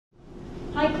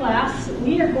Hi class,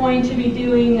 we are going to be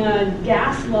doing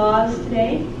gas laws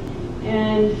today,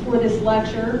 and for this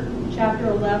lecture, chapter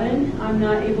 11, I'm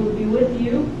not able to be with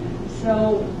you,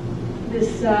 so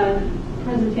this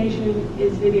presentation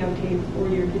is videotaped for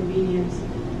your convenience.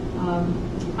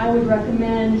 I would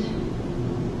recommend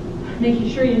making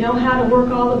sure you know how to work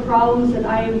all the problems that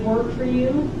I work for you,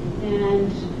 and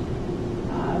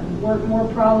work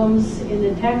more problems in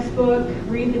the textbook,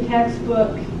 read the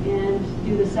textbook, and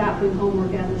do the sapling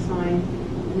homework as assigned,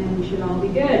 and then we should all be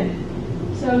good.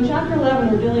 So in chapter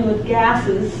 11, we're dealing with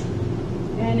gases,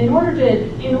 and in order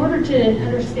to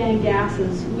understand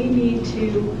gases, we need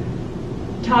to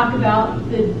talk about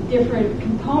the different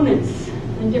components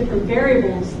and different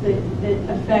variables that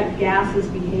affect gases'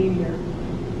 behavior.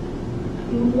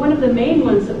 One of the main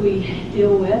ones that we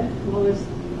deal with, well, there's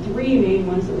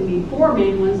four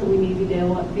main ones that we need to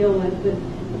deal with, but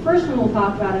the first one we'll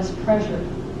talk about is pressure.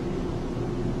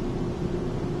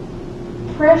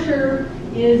 Pressure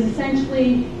is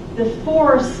essentially the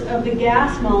force of the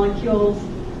gas molecules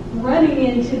running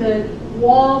into the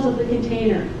walls of the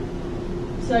container.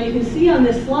 So you can see on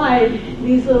this slide,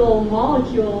 these little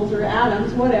molecules or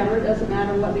atoms, whatever, it doesn't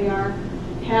matter what they are,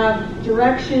 have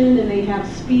direction and they have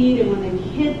speed, and when they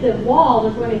hit the wall,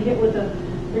 they're going to hit with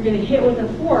a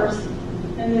force,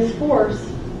 and this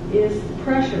force is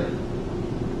pressure.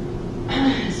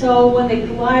 So when they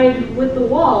collide with the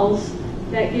walls,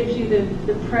 that gives you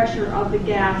the pressure of the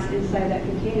gas inside that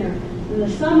container. And the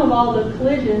sum of all the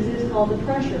collisions is called the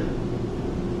pressure.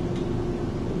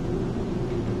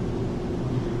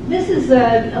 This is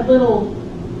a little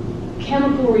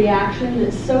chemical reaction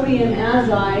that's sodium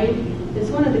azide. It's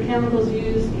one of the chemicals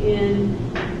used in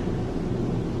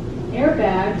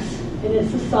airbags, and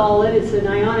it's a solid. It's an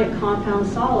ionic compound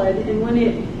solid, and when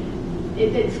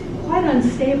it's quite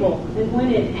unstable, and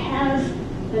when it has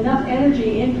enough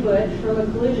energy input from a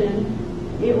collision,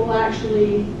 it will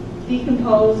actually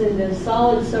decompose into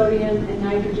solid sodium and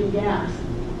nitrogen gas.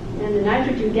 And the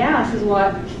nitrogen gas is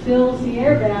what fills the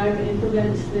airbag and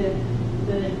prevents the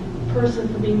person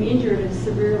from being injured as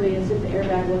severely as if the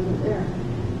airbag wasn't there.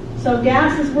 So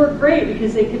gases work great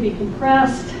because they can be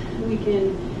compressed.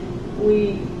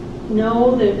 We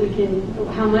know that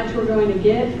how much we're going to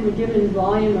get from a given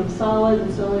volume of solid,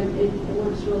 and so it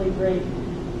works really great.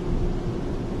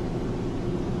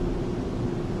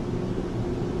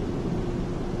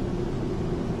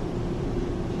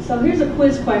 So here's a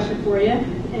quiz question for you,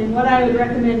 and what I would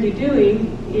recommend you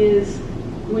doing is,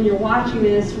 when you're watching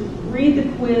this, read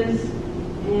the quiz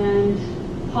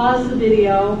and pause the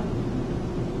video,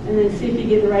 and then see if you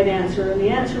get the right answer. And the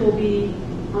answer will be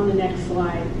on the next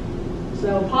slide.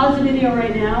 So pause the video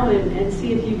right now and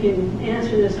see if you can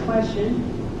answer this question.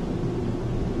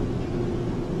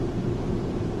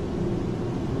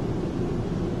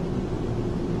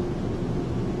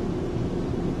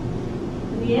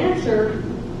 The answer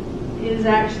is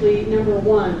actually number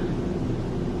one.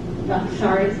 Oh,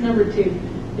 sorry, it's number two.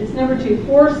 It's number two,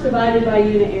 force divided by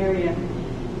unit area.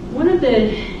 One of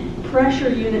the pressure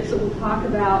units that we'll talk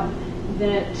about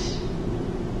that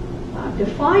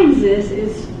defines this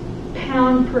is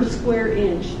pound per square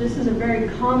inch. This is a very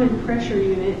common pressure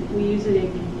unit. We use it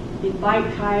in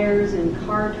bike tires and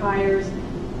car tires,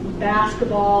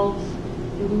 basketballs,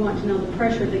 and we want to know the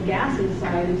pressure of the gas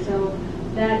inside. And so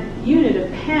that unit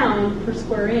of pound per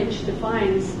square inch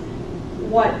defines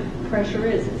what pressure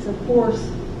is. It's a force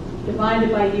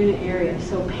divided by unit area.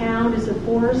 So pound is a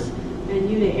force, and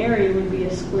unit area would be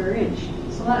a square inch.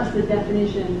 So that's the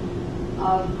definition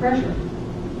of pressure.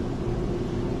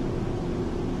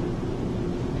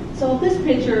 So this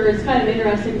picture is kind of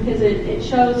interesting because it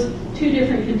shows two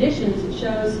different conditions. It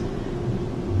shows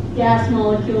gas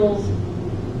molecules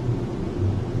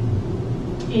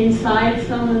inside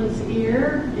someone's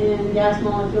ear and gas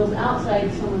molecules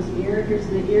outside someone's ear. Here's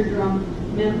the eardrum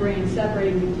membrane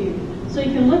separating the two. So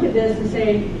you can look at this and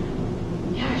say,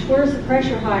 gosh, where's the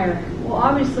pressure higher? Well,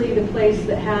 obviously the place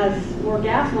that has more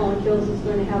gas molecules is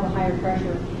going to have a higher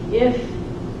pressure if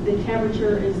the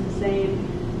temperature is the same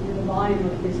and the volume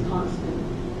is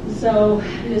constant. So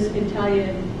this can tell you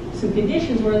some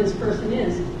conditions where this person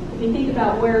is. If you think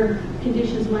about where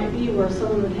conditions might be where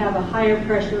someone would have a higher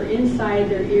pressure inside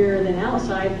their ear than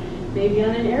outside, maybe on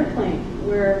an airplane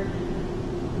where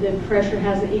the pressure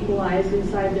hasn't equalized in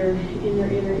their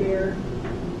inner ear.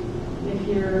 If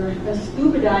you're a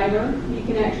scuba diver, you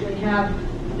can actually have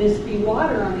this be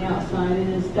water on the outside,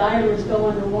 and as divers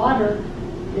go underwater,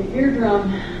 the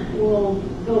eardrum will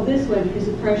go this way because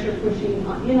the pressure pushing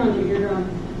in on the eardrum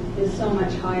is so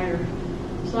much higher.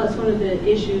 So that's one of the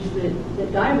issues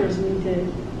that divers need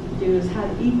to do is how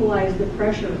to equalize the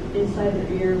pressure inside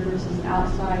their ear versus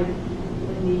outside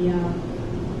in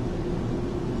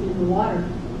the water.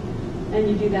 And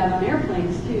you do that on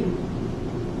airplanes too.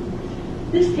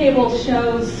 This table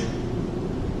shows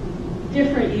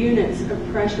different units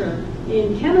of pressure.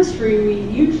 In chemistry, we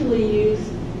usually use,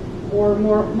 or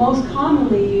most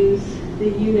commonly use, the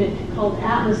unit called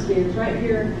atmospheres, right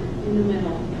here in the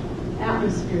middle,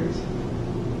 atmospheres.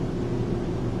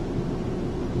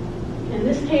 And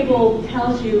this table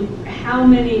tells you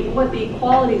what the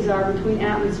equalities are between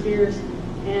atmospheres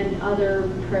and other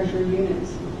pressure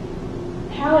units.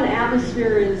 How an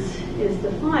atmosphere is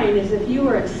defined is if you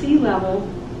are at sea level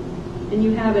and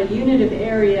you have a unit of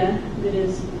area that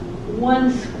is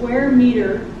 1 square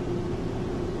meter,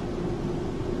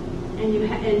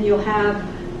 and you'll have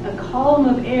a column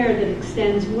of air that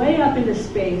extends way up into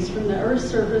space from the Earth's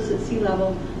surface at sea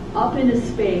level up into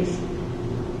space.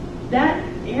 That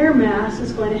air mass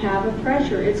is going to have a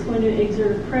pressure. It's going to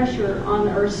exert pressure on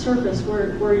the Earth's surface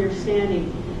where you're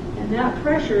standing. And that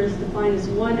pressure is defined as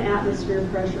 1 atmosphere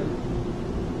pressure.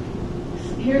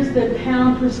 Here's the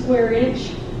pound per square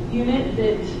inch unit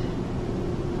that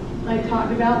I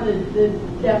talked about. The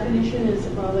definition is,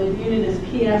 well, the unit is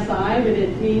PSI, but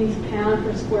it means pound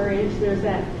per square inch. There's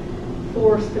that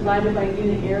force divided by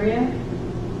unit area.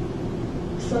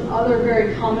 Some other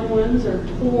very common ones are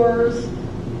torrs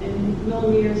and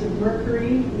millimeters of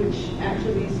mercury, which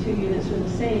actually these two units are the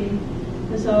same.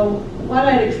 And so what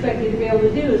I'd expect you to be able to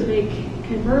do is make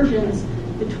conversions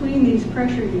between these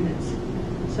pressure units.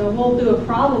 So we'll do a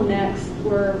problem next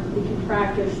where we can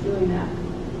practice doing that.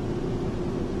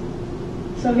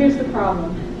 So here's the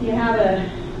problem.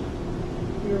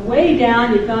 You're way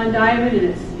down, you've gone diving,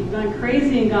 and you've gone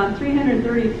crazy and gone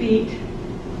 330 feet.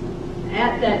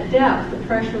 At that depth, the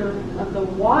pressure of the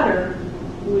water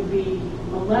would be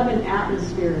 11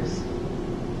 atmospheres.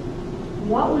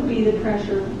 What would be the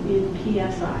pressure in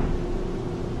PSI?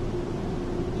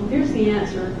 Well, here's the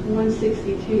answer,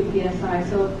 162 PSI.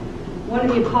 So why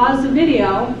don't you pause the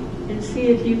video and see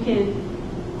if you can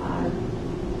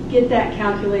get that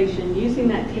calculation using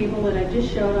that table that I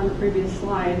just showed on the previous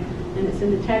slide, and it's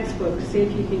in the textbook. See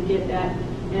if you can get that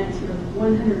answer,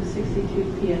 162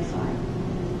 PSI.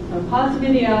 So pause the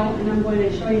video, and I'm going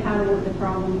to show you how to work the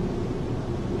problem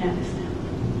next.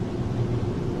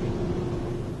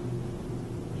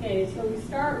 Okay, so we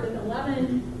start with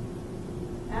 11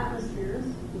 atmospheres,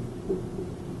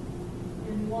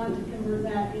 and we want to convert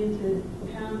that into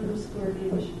pound per square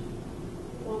inch.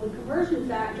 Well, the conversion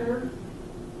factor,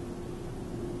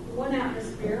 1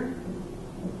 atmosphere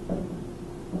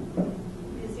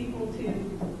is equal to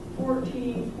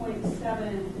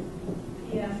 14.7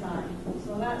 PSI.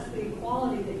 So that's the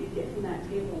equality that you get from that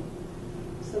table.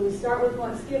 So we start with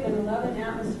what's given, 11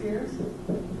 atmospheres,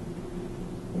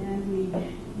 and we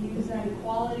use that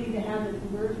equality to have the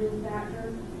conversion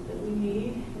factor that we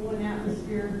need. 1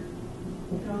 atmosphere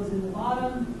goes in the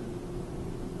bottom,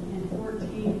 and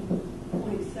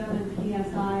 14.7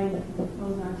 PSI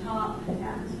goes on top. The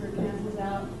atmosphere cancels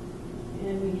out,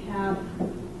 and we have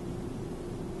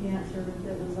the answer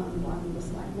that was on the bottom of the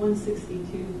slide,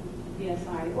 162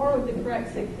 PSI. Or with the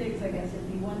correct sig figs, I guess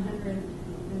it'd be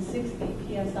 160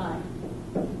 PSI.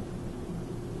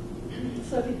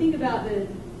 So if you think about the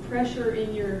pressure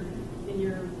in your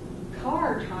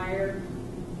car tire,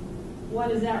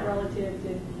 what is that relative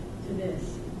to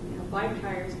this? You know, bike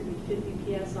tires could be 50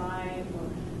 PSI or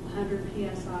 100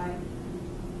 PSI.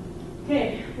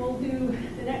 Okay, we'll do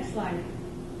the next slide.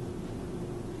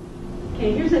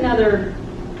 Okay, here's another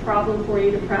problem for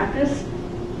you to practice.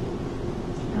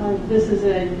 This is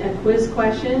a quiz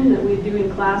question that we do in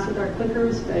class with our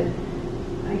clickers, but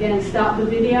again, stop the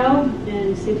video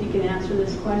and see if you can answer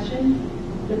this question.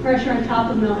 The pressure on top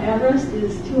of Mount Everest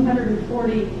is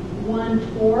 241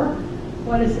 torr.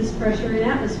 What is this pressure in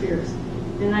atmospheres?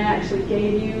 And I actually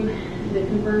gave you the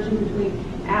conversion between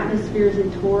atmospheres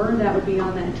and torr. That would be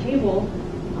on that table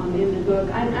in the book.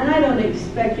 And I don't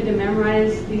expect you to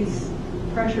memorize these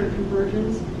pressure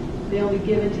conversions. They'll be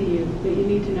given to you, but you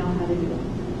need to know how to do it.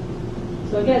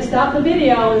 So again, stop the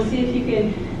video and see if you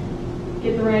can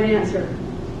get the right answer.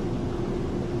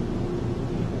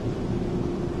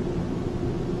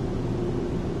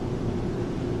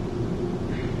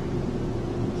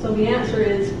 So the answer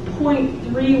is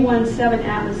 0.317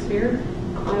 atmosphere.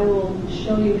 I will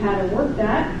show you how to work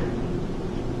that.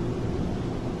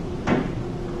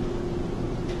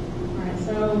 All right,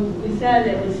 so we said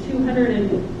it was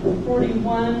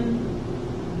 241.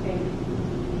 Okay,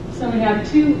 so we have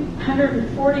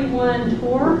 241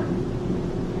 torr,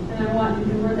 and I want to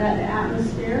convert that to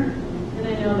atmosphere. And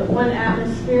I know that 1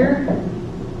 atmosphere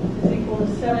is equal equal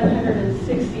to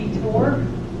 760 torr.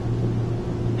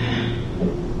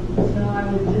 So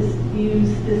I would just use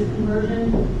this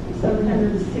conversion,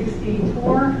 760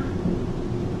 torr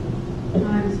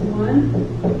times 1,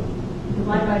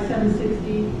 divide by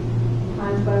 760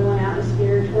 times by 1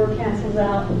 atmosphere. Torr cancels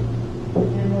out,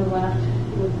 and we're left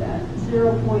with that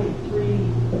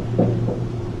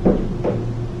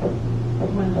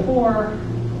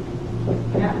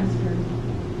 0.314 atmosphere.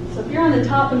 So if you're on the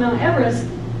top of Mount Everest,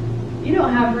 you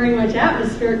don't have very much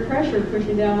atmospheric pressure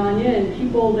pushing down on you, and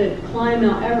people that climb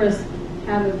Mount Everest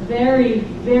have a very,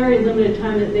 very limited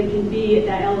time that they can be at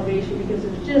that elevation because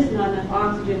there's just not enough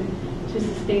oxygen to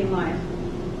sustain life.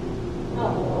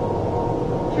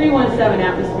 317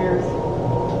 atmospheres.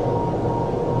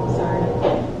 Sorry.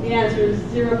 The answer is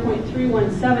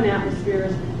 0.317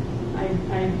 atmospheres. I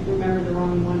remember the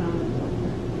wrong one on the board.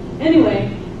 Anyway,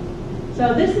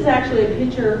 so this is actually a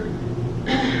picture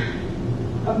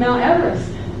of Mount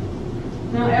Everest.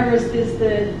 Mount Everest is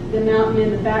the mountain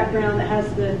in the background that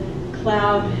has the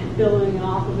cloud billowing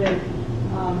off of it.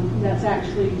 That's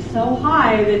actually so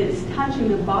high that it's touching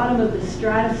the bottom of the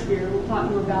stratosphere. We'll talk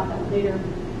more about that later.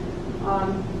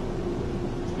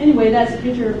 Anyway, that's a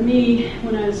picture of me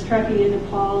when I was trekking in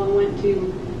Nepal and went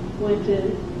to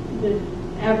the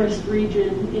Everest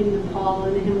region in Nepal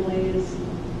in the Himalayas.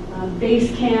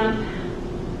 Base camp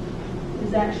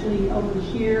is actually over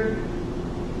here,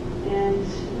 and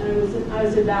I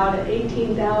was about at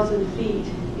 18,000 feet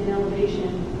in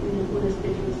elevation when this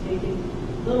picture was taken,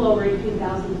 a little over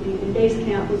 18,000 feet, and base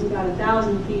camp was about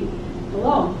 1,000 feet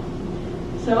below.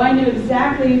 So I knew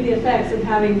exactly the effects of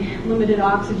having limited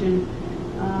oxygen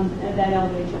at that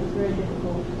elevation. It was very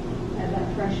difficult at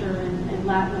that pressure and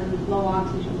low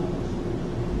oxygen levels.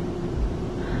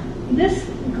 This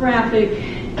graphic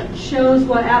shows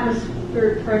what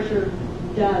atmospheric pressure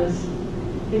does.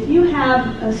 If you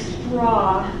have a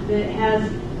straw that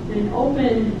has an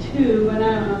open tube, and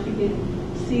I don't know if you can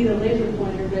see the laser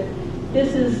pointer, but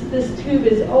this tube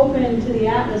is open to the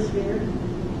atmosphere.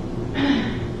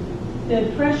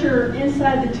 The pressure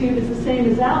inside the tube is the same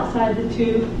as outside the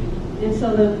tube, and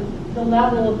so the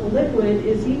level of the liquid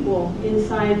is equal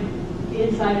inside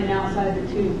and outside the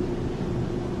tube.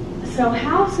 So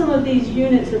how some of these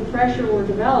units of pressure were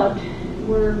developed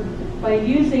were by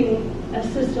using a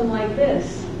system like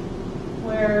this,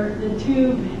 where the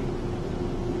tube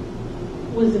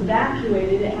was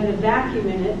evacuated, it had a vacuum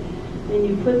in it, and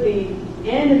you put the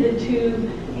end of the tube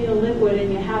in a liquid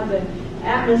and you have the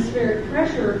atmospheric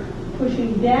pressure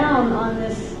pushing down on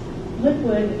this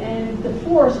liquid, and the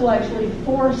force will actually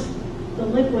force the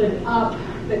liquid up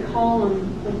the column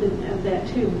of that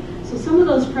tube. So some of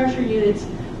those pressure units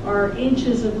are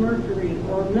inches of mercury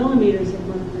or millimeters of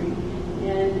mercury,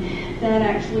 and that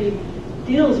actually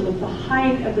deals with the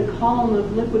height of the column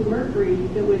of liquid mercury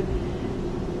that would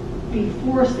be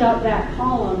forced up that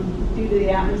column due to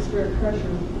the atmospheric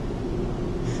pressure.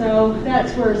 So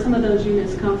that's where some of those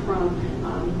units come from,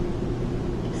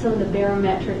 some of the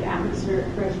barometric atmospheric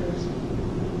pressures.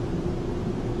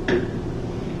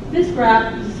 This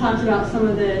graph just talks about some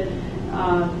of the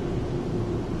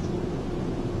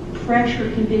pressure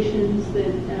conditions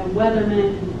that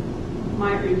weathermen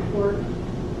might report.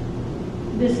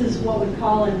 This is what we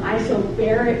call an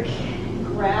isobaric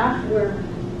graph, where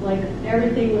like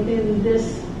everything within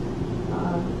this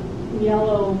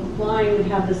yellow line would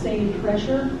have the same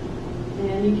pressure.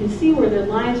 And you can see where the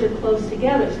lines are close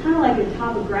together. It's kind of like a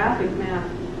topographic map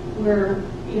where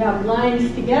you have lines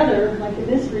together, like in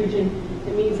this region.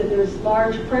 It means that there's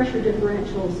large pressure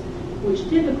differentials, which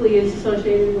typically is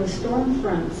associated with storm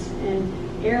fronts and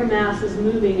air masses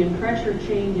moving and pressure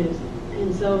changes.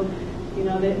 And so, you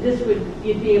know,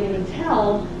 you'd be able to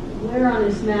tell where on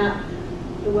this map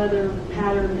the weather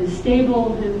pattern is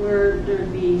stable and where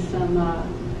there'd be some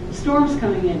storms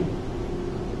coming in.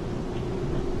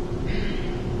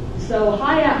 So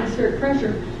high atmospheric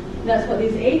pressure, that's what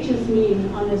these H's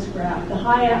mean on this graph. The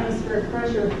high atmospheric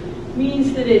pressure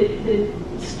means that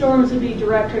storms would be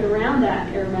directed around that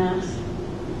air mass,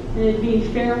 and it'd be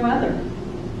fair weather.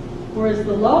 Whereas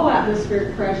the low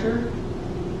atmospheric pressure,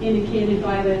 indicated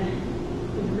by the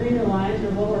greener lines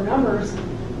or lower numbers,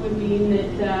 would mean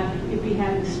that you'd be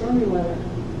having stormy weather.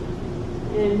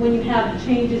 And when you have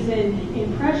changes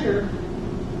in pressure,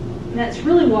 that's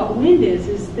really what wind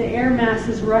is the air mass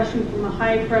is rushing from a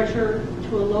high pressure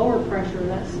to a lower pressure.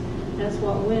 That's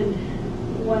what wind,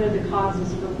 one of the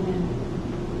causes for wind.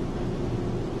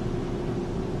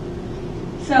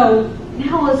 So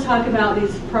now let's talk about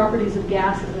these properties of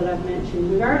gases that I've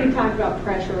mentioned. We've already talked about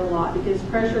pressure a lot, because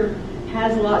pressure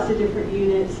has lots of different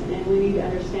units, and we need to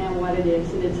understand what it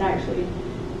is. And it's actually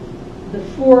the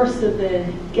force of the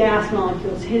gas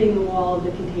molecules hitting the wall of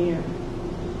the container.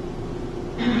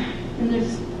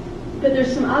 But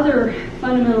there's some other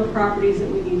fundamental properties that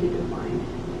we need to define.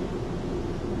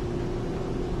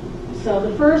 So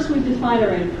the first we've defined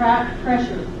already,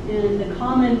 pressure, and the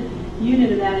common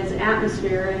unit of that is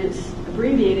atmosphere, and it's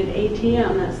abbreviated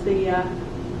ATM.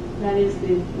 That is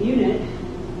the unit.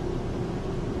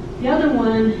 The other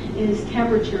one is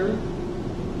temperature.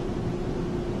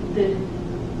 The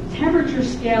temperature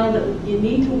scale that you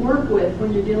need to work with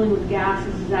when you're dealing with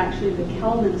gases is actually the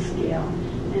Kelvin scale.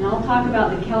 And I'll talk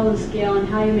about the Kelvin scale and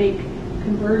how you make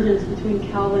conversions between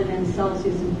Kelvin and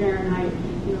Celsius and Fahrenheit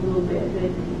in a little bit.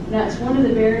 But that's one of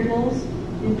the variables.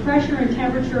 And pressure and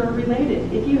temperature are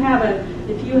related. If you have a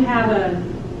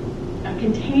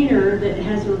container that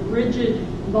has a rigid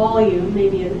volume,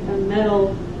 maybe a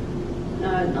metal,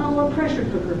 a pressure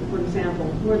cooker, for example,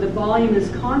 where the volume is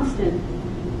constant,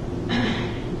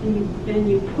 and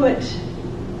you put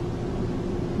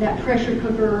that pressure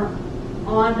cooker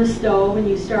on the stove and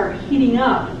you start heating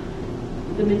up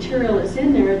the material that's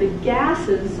in there, the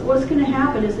gases, what's going to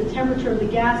happen is the temperature of the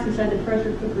gas inside the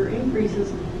pressure cooker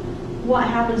increases. What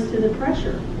happens to the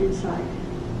pressure inside?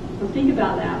 Well, think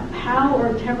about that. How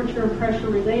are temperature and pressure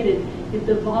related if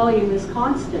the volume is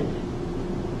constant?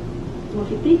 Well,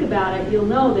 if you think about it, you'll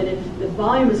know that if the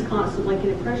volume is constant, like in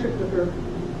a pressure cooker,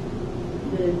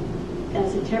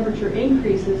 as the temperature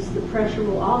increases, the pressure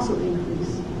will also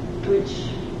increase, which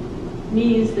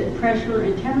means that pressure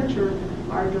and temperature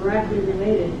are directly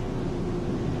related.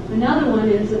 Another one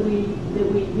is that we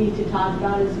need to talk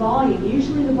about is volume.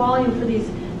 Usually the volume for these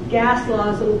gas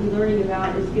laws that we'll be learning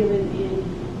about is given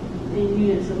in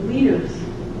units of liters.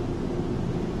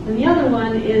 And the other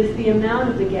one is the amount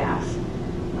of the gas.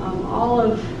 All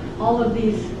of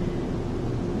these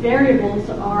variables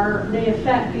they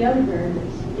affect the other variables.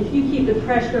 If you keep the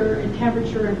pressure and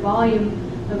temperature and volume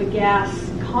of a gas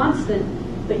constant,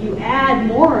 but you add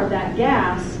more of that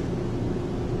gas,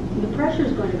 the pressure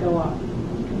is going to go up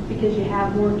because you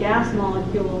have more gas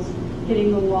molecules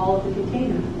hitting the wall of the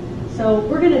container. So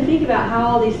we're going to think about how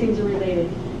all these things are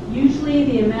related. Usually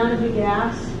the amount of the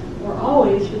gas, or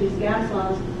always for these gas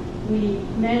laws, we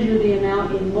measure the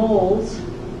amount in moles,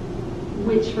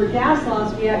 which for gas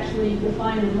laws we actually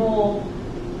define a mole.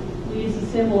 We use the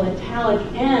symbol italic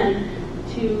N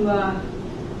to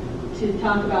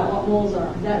talk about what moles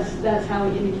are. That's how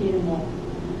we indicate a mole.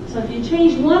 So if you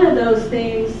change one of those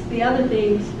things, the other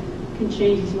things can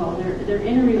change as well. They're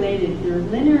interrelated. They're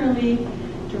linearly,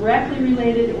 directly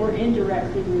related, or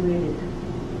indirectly related,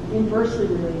 inversely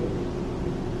related.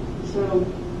 So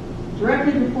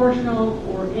directly proportional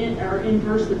or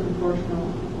inversely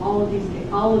proportional. All of these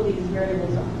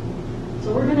variables are.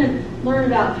 So we're going to learn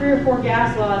about 3 or 4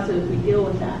 gas laws as we deal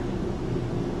with that.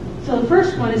 So the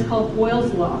first one is called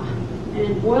Boyle's Law.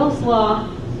 And Boyle's Law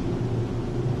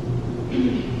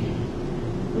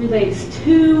relates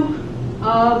 2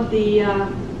 of the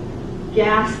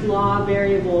gas law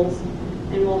variables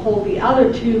and will hold the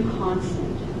other 2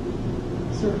 constant.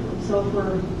 So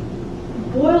for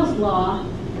Boyle's Law,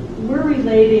 we're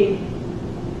relating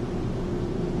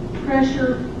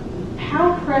pressure,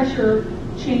 how pressure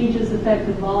changes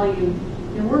effective volume,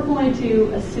 and we're going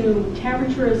to assume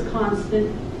temperature is constant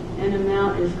and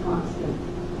amount is constant.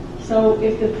 So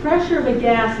if the pressure of a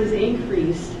gas is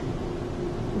increased,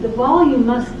 the volume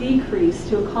must decrease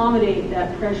to accommodate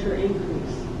that pressure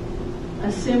increase,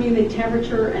 assuming the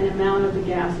temperature and amount of the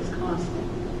gas is constant.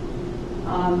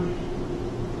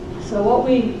 So what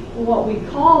we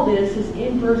call this is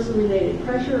inversely related.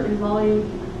 Pressure and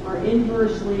volume are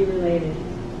inversely related,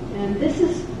 and this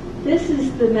is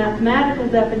the mathematical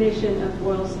definition of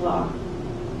Boyle's Law.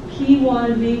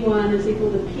 P1 V1 is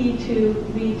equal to P2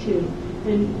 V2.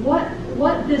 And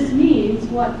what this means,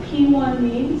 what P1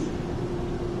 means,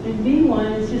 and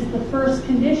V1 is just the first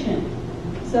condition.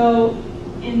 So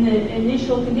in the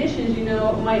initial conditions,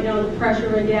 might know the pressure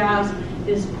of a gas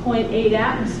is 0.8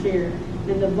 atmosphere,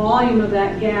 and the volume of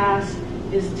that gas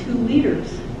is 2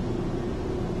 liters.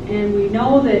 And we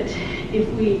know that if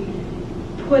we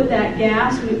put that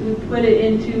gas, we put it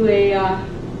into a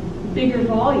bigger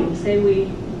volume. Say we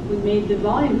made the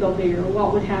volume go bigger,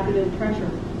 what would happen to the pressure?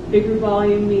 Bigger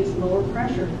volume means lower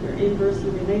pressure. They're inversely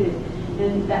related.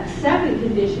 And that second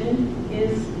condition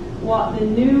is what the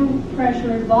new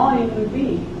pressure and volume would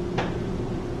be.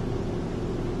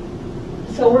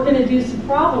 So we're going to do some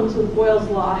problems with Boyle's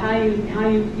Law, how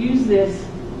you use this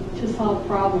to solve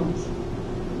problems.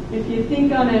 If you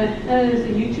think on that is a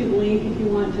YouTube link, if you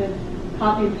want to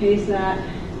copy and paste that,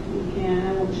 you can.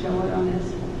 I won't show it on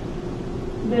this.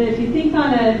 But if you think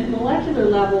on a molecular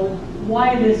level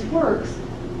why this works,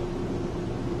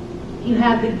 you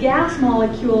have the gas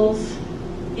molecules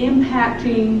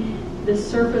impacting the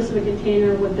surface of a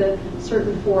container with a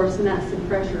certain force, and that's the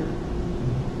pressure.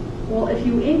 Well, if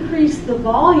you increase the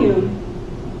volume,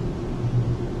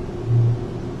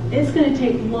 it's going to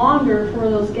take longer for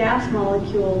those gas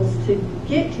molecules to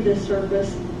get to the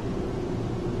surface,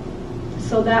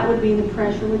 so that would mean the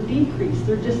pressure would decrease.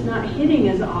 They're just not hitting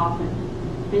as often.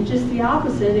 And just the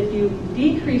opposite, if you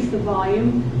decrease the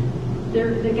volume,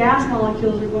 the gas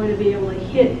molecules are going to be able to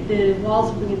hit the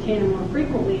walls of the container more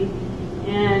frequently,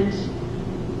 and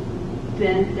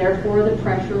then therefore the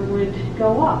pressure would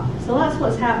go up. So that's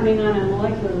what's happening on a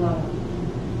molecular level.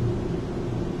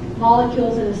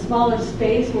 Molecules in a smaller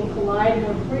space will collide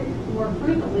more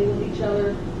frequently with each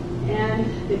other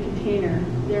and the container.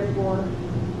 Therefore,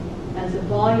 as the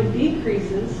volume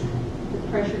decreases, the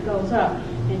pressure goes up.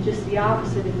 And just the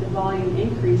opposite, if the volume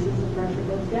increases, the pressure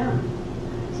goes down.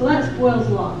 So that's Boyle's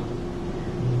law.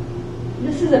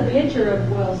 This is a picture of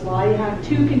Boyle's law. You have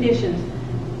two conditions.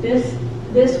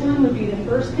 This one would be the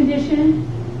first condition,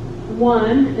 1,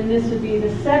 and this would be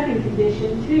the second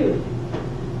condition, 2.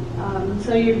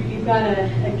 So you've got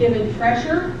a given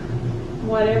pressure,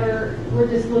 whatever, we're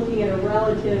just looking at a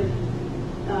relative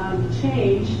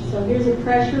change. So here's a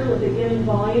pressure with a given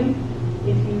volume.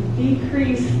 If you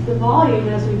decrease the volume,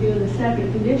 as we do in the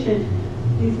second condition,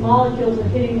 these molecules are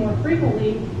hitting more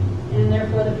frequently, and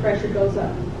therefore the pressure goes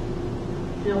up.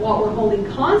 Now what we're holding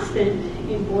constant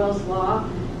in Boyle's law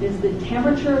is the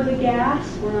temperature of the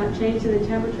gas. We're not changing the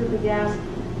temperature of the gas,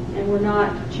 and we're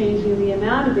not changing the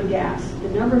amount of the gas. The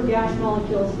number of gas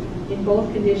molecules in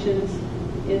both conditions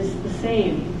is the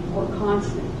same, or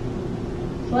constant.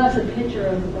 So that's a picture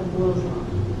of Boyle's law.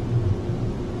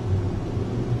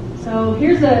 So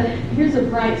here's a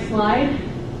bright slide.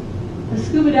 A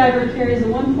scuba diver carries a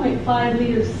 1.5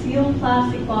 liter sealed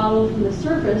plastic bottle from the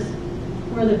surface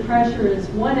where the pressure is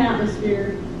 1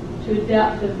 atmosphere to a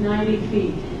depth of 90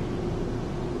 feet,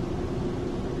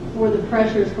 where the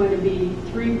pressure is going to be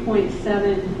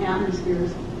 3.7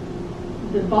 atmospheres.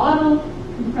 The bottle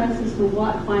compresses to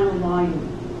what final volume?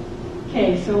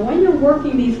 Okay, so when you're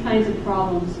working these kinds of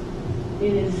problems,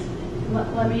 it is,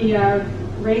 let me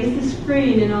raise the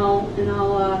screen and I'll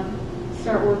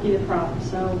start working the problem.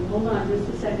 So hold on just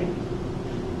a second.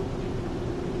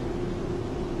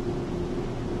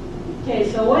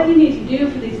 Okay, so what you need to do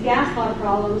for these gas law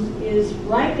problems is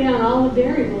write down all the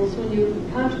variables when you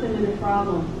come to them in a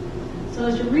problem. So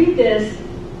as you read this,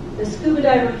 the scuba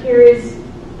diver carries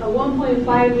a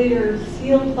 1.5 liter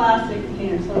sealed plastic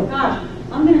container. So gosh,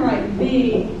 I'm going to write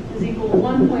V is equal to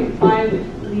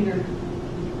 1.5 liter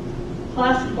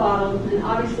plastic bottle, and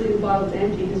obviously the bottle's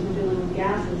empty because we're dealing with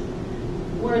gases,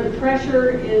 where the pressure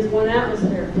is 1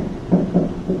 atmosphere.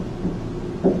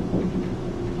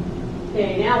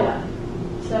 Okay, now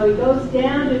what? So he goes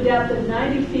down to a depth of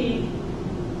 90 feet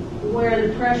where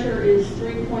the pressure is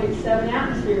 3.7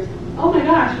 atmospheres. Oh my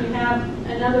gosh, we have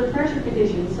another pressure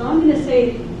condition. So I'm going to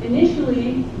say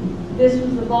initially this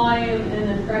was the volume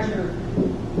and the pressure.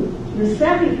 The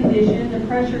second condition, the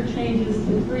pressure changes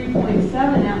to 3.7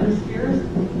 atmospheres,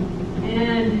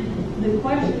 and the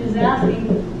question is asking,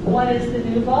 what is the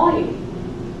new volume?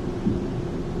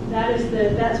 That's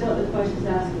what the question is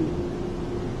asking.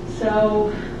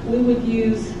 So we would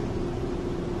use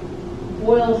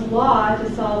Boyle's law to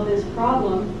solve this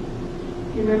problem.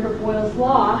 If you remember Boyle's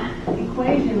law, the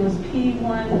equation was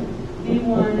P1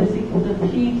 V1 is equal to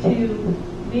P2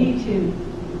 V2.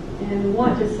 And we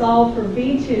want to solve for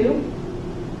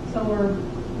V2, so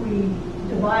we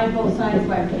divide both sides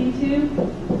by P2,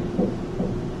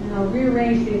 and I'll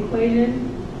rearrange the equation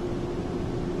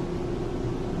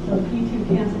so P2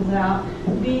 cancels out.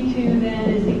 V2 then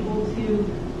is equal to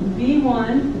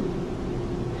V1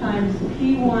 times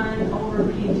P1 over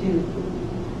P2.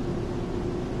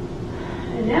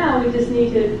 And now we just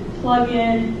need to plug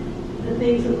in the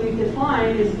things that we've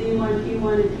defined as V1,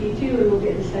 P1, and P2, and we'll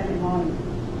get the second volume.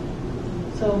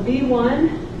 So V1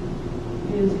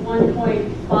 is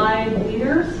 1.5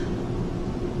 liters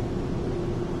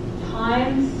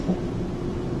times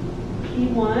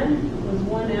P1 was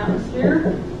 1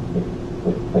 atmosphere,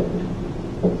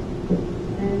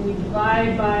 and we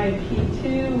divide by P2,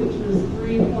 which was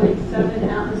 3.7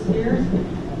 atmospheres.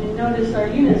 And notice our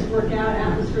units work out,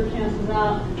 atmosphere cancels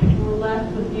out, and we're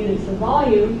left with units of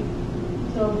volume.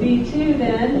 So V2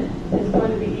 then is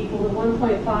going to be equal to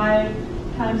 1.5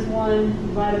 times 1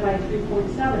 divided by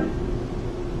 3.7.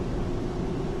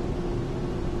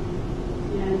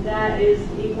 And that is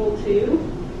equal to,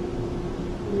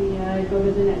 let me go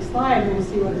to the next slide and we'll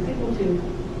see what it's equal to.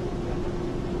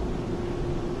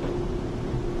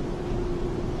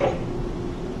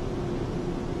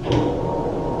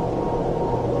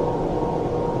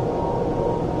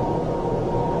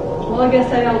 Well, I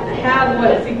guess I don't have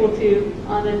what it's equal to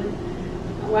on the,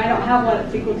 well, I don't have what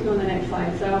it's equal to on the next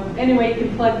slide. So anyway, you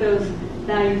can plug those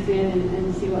values in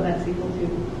and see what that's equal to.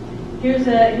 Here's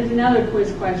another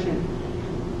quiz question.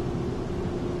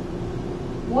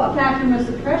 What factor must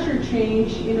the pressure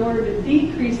change in order to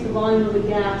decrease the volume of the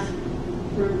gas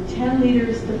from 10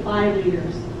 liters to 5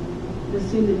 liters?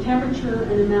 Assume the temperature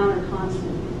and amount are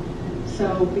constant.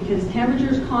 So because temperature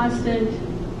is constant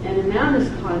and amount is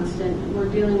constant, we're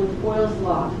dealing with Boyle's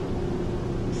law.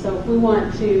 So if we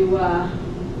want to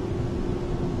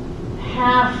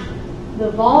half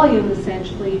the volume,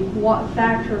 essentially, what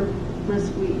factor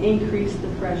must we increase the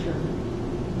pressure?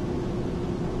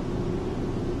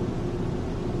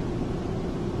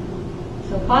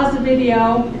 So pause the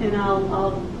video and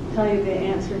I'll tell you the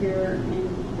answer here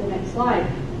in the next slide.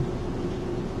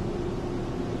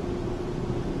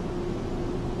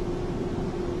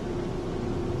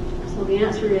 So the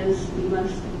answer is you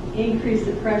must increase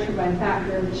the pressure by a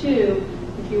factor of 2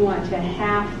 if you want to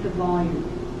half the volume.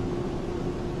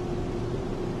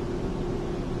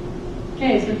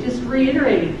 Okay, so just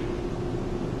reiterating,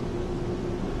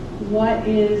 what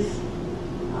is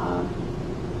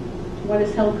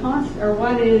held constant, or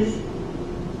what is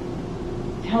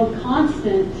held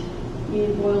constant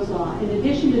in Boyle's law? In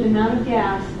addition to the amount of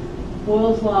gas,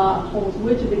 Boyle's law holds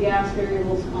which of the gas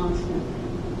variables constant?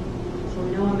 So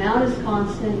we know amount is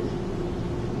constant,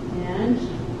 and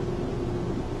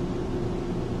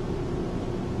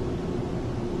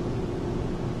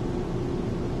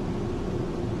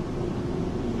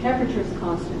temperature is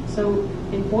constant. So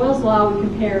in Boyle's law, we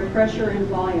compare pressure and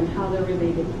volume, how they're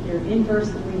related. They're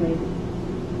inversely related.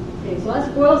 Okay, so that's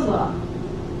Boyle's law.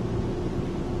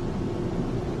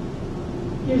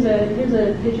 Here's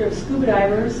a picture of scuba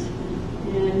divers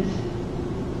and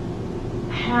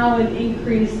how an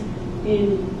increase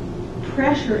in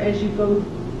pressure as you go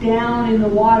down in the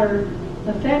water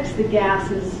affects the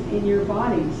gases in your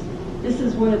bodies. This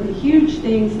is one of the huge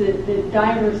things that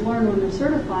divers learn when they're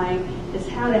certifying, is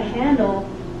how to handle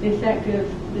the effect of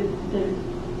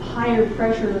the higher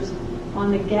pressures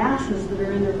on the gases that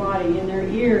are in their body, in their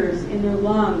ears, in their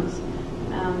lungs,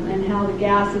 and how the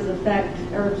gases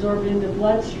are absorbed in the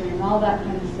bloodstream, all that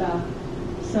kind of stuff.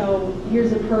 So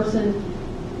here's a person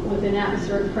with an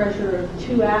atmospheric pressure of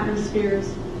 2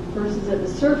 atmospheres versus at the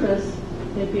surface,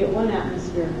 they'd be at 1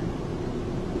 atmosphere.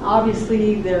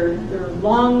 Obviously, their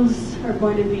lungs are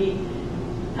going to be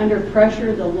under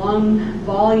pressure. The lung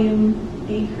volume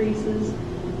decreases.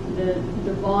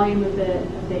 The volume of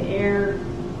the air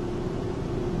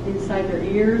inside their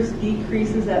ears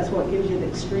decreases. That's what gives you the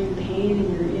extreme pain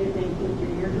in your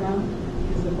eardrum,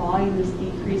 because the volume is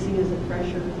decreasing as the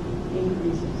pressure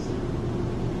increases.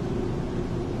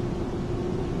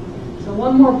 So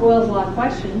one more Boyle's law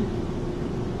question.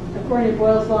 According to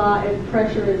Boyle's law, if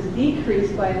pressure is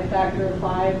decreased by a factor of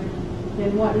 5,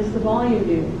 then what does the volume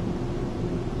do?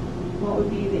 What would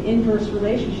be the inverse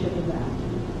relationship of that?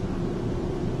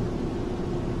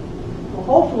 Well,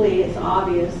 hopefully it's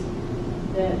obvious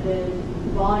that the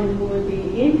volume would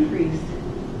be increased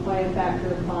by a factor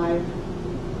of 5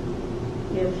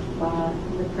 if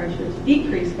the pressure is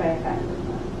decreased by a factor of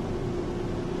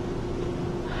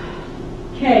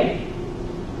 5. Okay,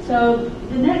 so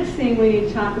the next thing we need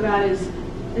to talk about is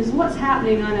what's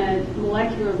happening on a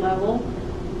molecular level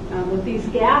with these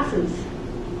gases.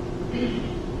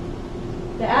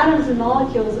 The atoms and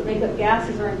molecules that make up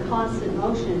gases are in constant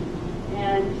motion,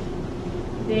 and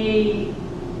they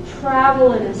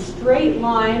travel in a straight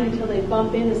line until they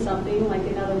bump into something like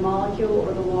another molecule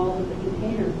or the wall of the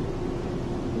container.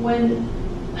 When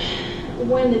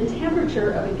the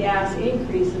temperature of a gas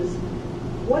increases,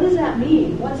 what does that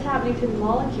mean? What's happening to the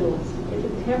molecules if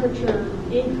the temperature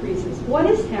increases? What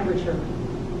is temperature?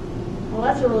 Well,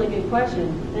 that's a really good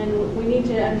question. And we need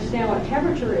to understand what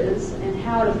temperature is and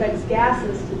how it affects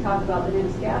gases to talk about the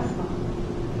next gas law.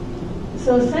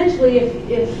 So essentially,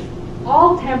 if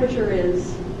all temperature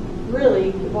is,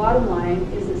 really, the bottom line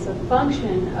is it's a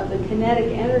function of the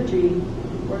kinetic energy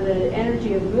or the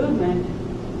energy of movement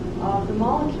of the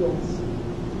molecules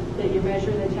that you're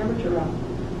measuring the temperature of.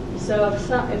 So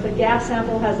if a gas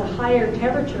sample has a higher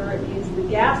temperature, it means the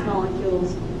gas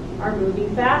molecules are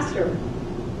moving faster.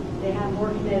 They have more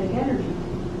kinetic energy.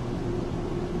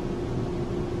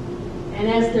 And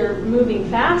as they're moving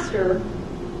faster,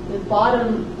 the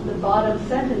bottom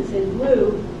sentence in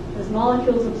blue, as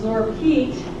molecules absorb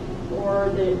heat or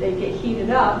they get heated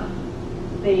up,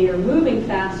 they are moving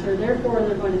faster, therefore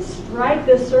they're going to strike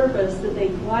the surface that they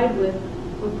collide with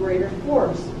greater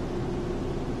force.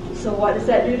 So what does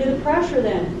that do to the pressure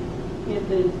then? If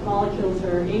the molecules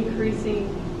are increasing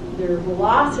their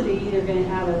velocity, they're going to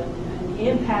have an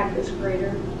impact that's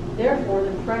greater. Therefore,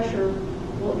 the pressure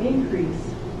will increase.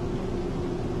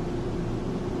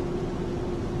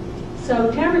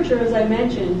 So temperature, as I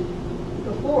mentioned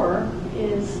before,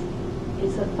 is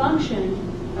a function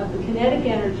of the kinetic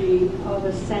energy of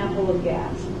a sample of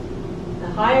gas. The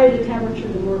higher the temperature,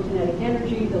 the more kinetic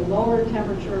energy. The lower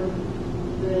temperature,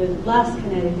 the less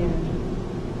kinetic energy.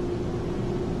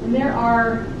 And there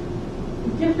are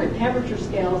different temperature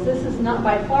scales. This is not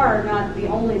by far not the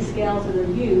only scales that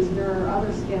are used. There are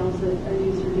other scales that are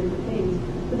used for different things.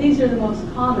 But these are the most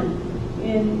common.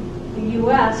 In the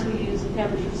U.S., we use a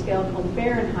temperature scale called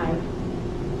Fahrenheit.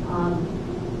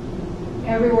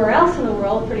 Everywhere else in the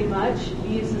world, pretty much,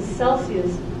 uses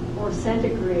Celsius or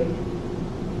centigrade.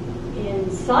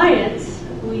 In science,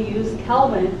 we use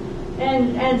Kelvin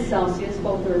and Celsius,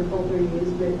 both are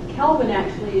used, but Kelvin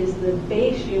actually is the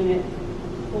base unit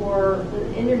for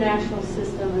the international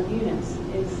system of units.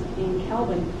 It's in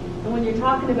Kelvin. And when you're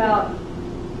talking about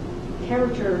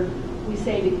temperature, we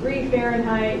say degree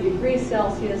Fahrenheit, degree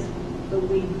Celsius, but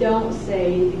we don't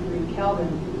say degree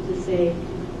Kelvin. We just say,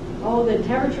 oh, the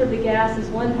temperature of the gas is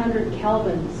 100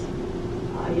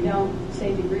 kelvins. You don't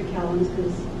say degree kelvins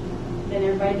because then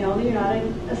everybody knows you're not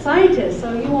a scientist.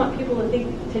 So you want people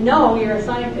to know you're a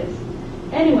scientist.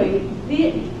 Anyway,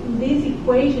 these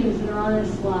equations that are on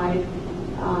this slide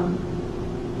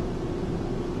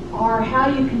are how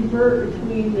you convert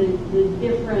between the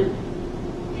different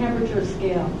temperature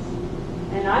scales.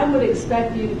 And I would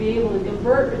expect you to be able to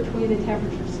convert between the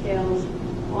temperature scales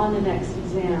on the next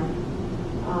exam.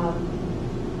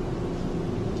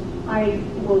 I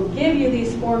will give you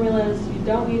these formulas. You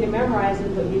don't need to memorize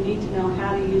them, but you need to know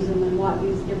how to use them and what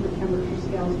these different temperature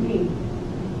scales mean.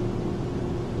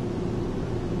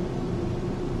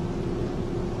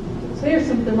 So here's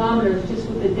some thermometers just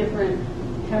with the different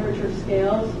temperature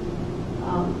scales.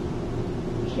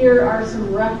 Here are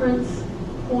some reference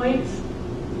points.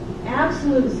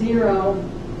 Absolute zero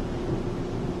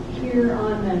here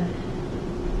on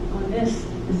this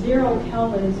 0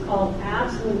 Kelvin is called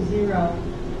absolute zero.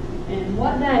 And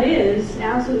what that is,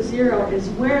 absolute zero, is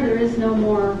where there is no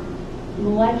more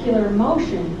molecular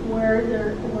motion, where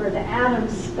the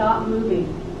atoms stop moving.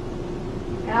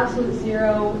 Absolute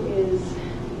zero is,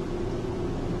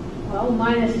 well,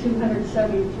 minus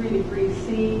 273 degrees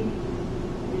C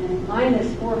and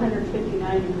minus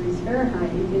 459 degrees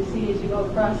Fahrenheit. You can see as you go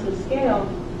across the scale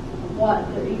what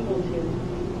they're equal to.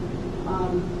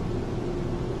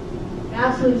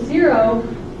 Absolute zero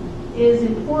is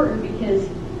important because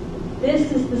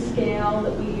this is the scale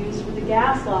that we use for the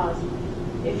gas laws.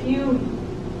 If you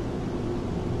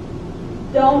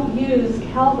don't use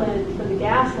Kelvin for the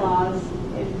gas laws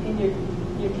in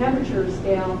your temperature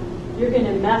scale, you're going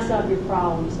to mess up your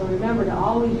problem. So remember to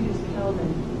always use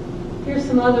Kelvin. Here's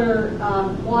some other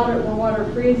where water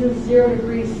freezes, 0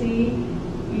 degrees C.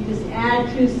 You just add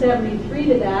 273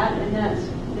 to that, and that's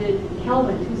the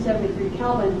Kelvin. 273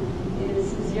 Kelvin is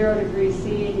 0 degrees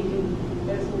C, and you can,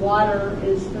 there's the water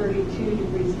is 32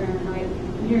 degrees Fahrenheit.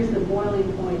 And here's the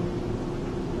boiling point,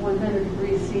 100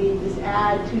 degrees C. Just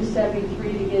add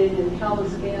 273 to get into the Kelvin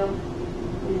scale,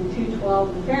 and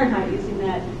 212 to Fahrenheit, using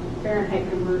that Fahrenheit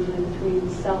conversion between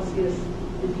Celsius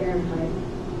and Fahrenheit.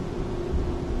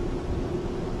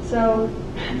 So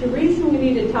the reason we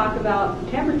need to talk about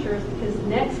temperature is because the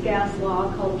next gas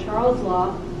law, called Charles'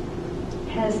 law,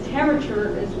 has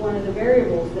temperature as one of the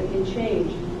variables that can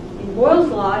change. In Boyle's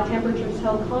law, temperature is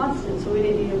held constant, so we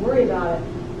didn't need to worry about it.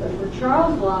 But for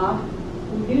Charles' law,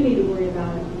 we do need to worry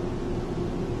about it.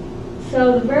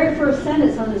 So the very first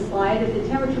sentence on this slide, if the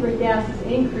temperature of a gas is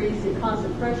increased at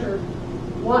constant pressure,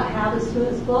 what happens to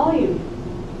its volume?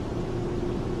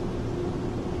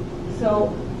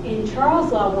 So in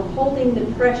Charles' law, we're holding the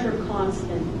pressure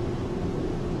constant.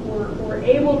 We're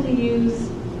able to use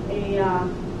a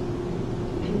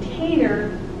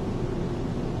container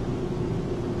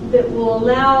that will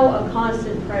allow a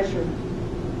constant pressure.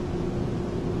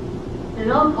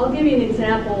 And I'll give you an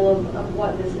example of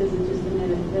what this is in just a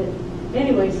minute. But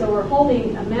anyway, so we're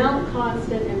holding amount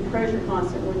constant and pressure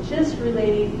constant. We're just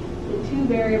relating the two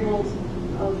variables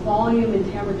of volume and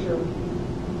temperature.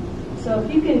 So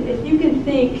if you can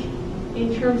think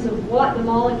in terms of what the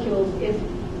molecules,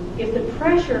 if the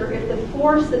pressure, if the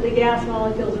force that the gas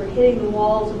molecules are hitting the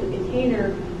walls of the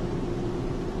container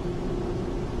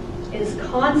is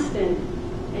constant,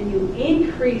 and you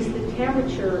increase the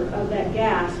temperature of that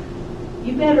gas,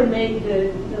 you better make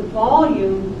the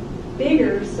volume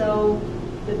bigger so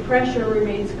the pressure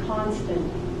remains constant.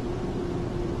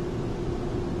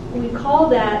 We call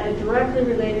that a directly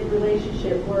related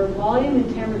relationship, where volume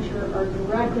and temperature are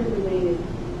directly related.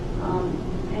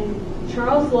 And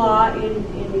Charles' law in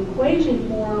equation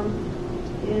form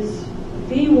is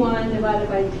V1 divided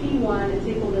by T1 is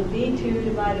equal to V2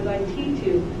 divided by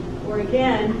T2. Or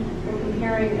again, we're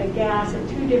comparing a gas at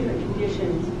two different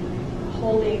conditions,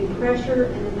 holding pressure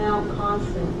and amount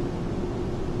constant.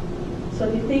 So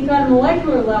if you think on a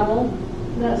molecular level,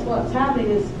 that's what's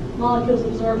happening is molecules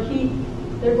absorb heat,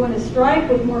 they're going to strike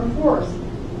with more force.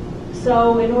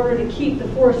 So in order to keep the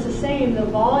force the same, the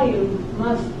volume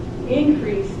must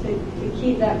increase to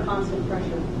keep that constant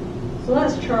pressure. So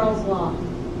that's Charles' law.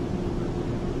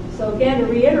 So again, to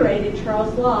reiterate, in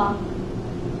Charles' law,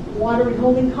 what are we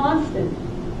holding constant?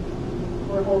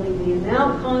 We're holding the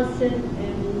amount constant,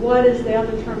 and what is the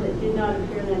other term that did not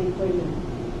appear in that equation?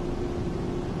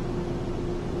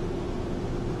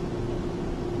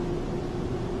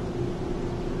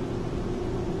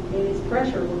 It is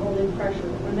pressure. We're holding pressure.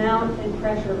 Amount and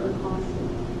pressure are constant.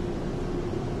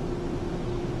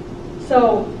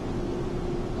 So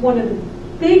one of the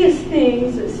biggest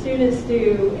things that students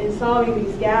do in solving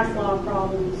these gas law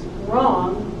problems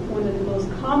wrong, one of the most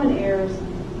common errors,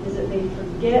 is that they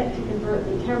forget to convert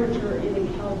the temperature into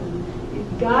Kelvin.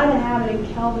 You've got to have it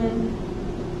in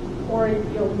Kelvin or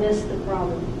you'll miss the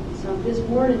problem. So I'm just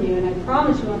warning you, and I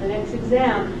promise you on the next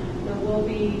exam there will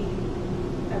be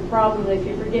a problem that if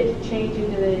you forget to change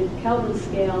into the Kelvin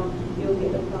scale, you'll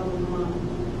get the problem wrong.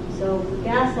 So for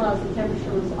gas laws, the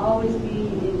temperature must always be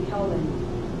in Kelvin.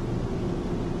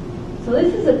 So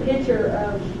this is a picture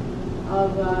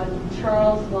of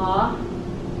Charles' law.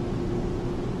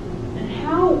 And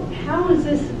how is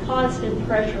this a constant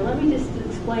pressure? Let me just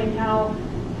explain how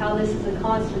this is a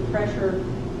constant pressure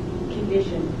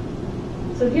condition.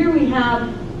 So here we have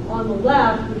on the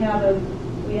left we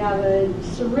have a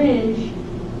syringe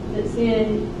that's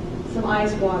in some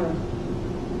ice water.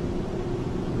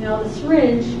 Now the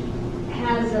syringe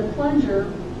has a plunger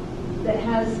that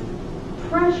has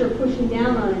pressure pushing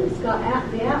down on it. It's got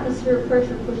the atmospheric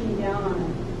pressure pushing down on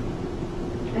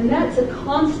it. And that's a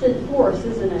constant force,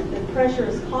 isn't it? The pressure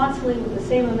is constantly with the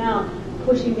same amount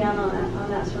pushing down on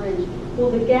that syringe.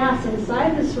 Well, the gas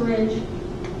inside the syringe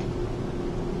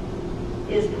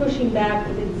is pushing back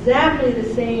with exactly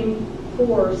the same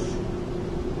force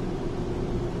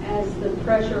as the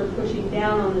pressure pushing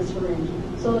down on the syringe.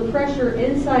 So the pressure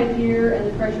inside here and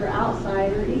the pressure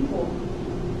outside are equal.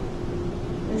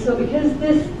 And so because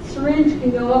this syringe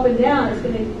can go up and down, it's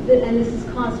going to, and this is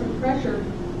constant pressure,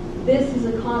 this is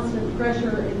a constant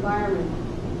pressure environment.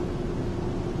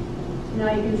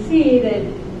 Now you can see that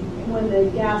when the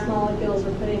gas molecules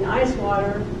are put in ice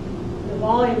water, the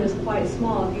volume is quite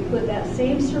small. If you put that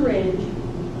same syringe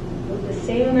with the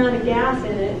same amount of gas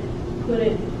in it, put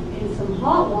it in some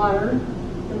hot water,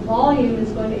 the volume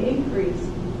is going to increase.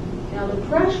 Now the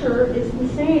pressure is the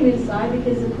same inside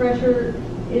because the pressure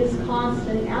is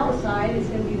constant outside. It's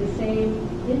going to be the same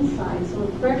inside. So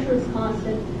the pressure is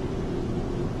constant.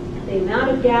 The amount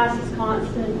of gas is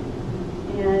constant.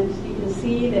 And you can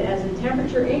see that as the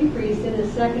temperature increased in the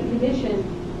second condition,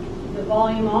 the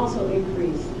volume also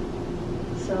increased.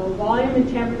 So volume and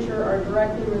temperature are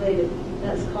directly related.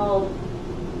 That's called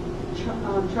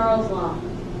Charles' law.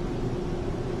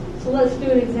 So let's do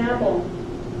an example.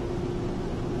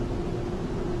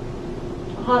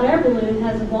 A hot air balloon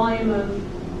has a volume of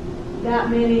that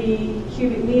many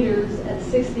cubic meters at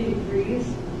 60 degrees.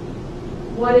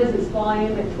 What is its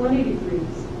volume at 20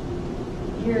 degrees?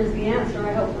 Here's the answer.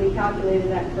 I hopefully calculated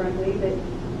that correctly, but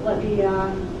let me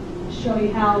show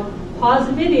you how. Pause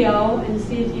the video and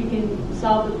see if you can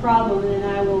solve the problem, and then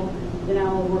I will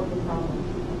work the problem.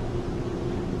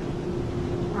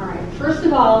 All right. First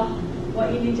of all,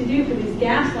 what you need to do for these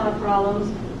gas law problems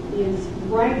is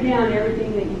write down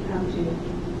everything that you come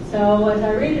to. So as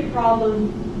I read the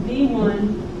problem,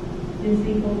 V1 is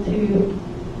equal to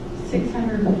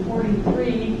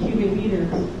 643 cubic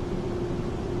meters.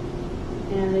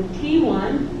 And the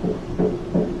T1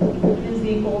 is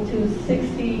equal to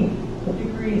 60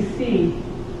 degrees C.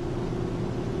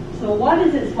 So what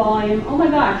is its volume? Oh my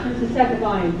gosh, here's the second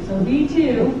volume. So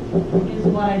V2 is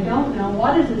what I don't know.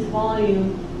 What is its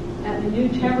volume at the new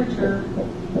temperature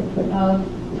of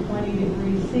 20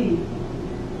 degrees C?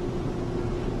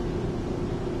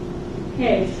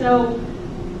 Okay, so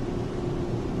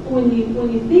when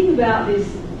you think about this,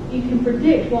 you can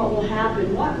predict what will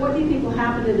happen. What do you think will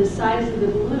happen to the size of the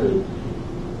balloon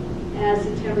as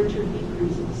the temperature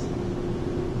decreases?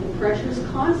 The pressure is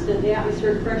constant. The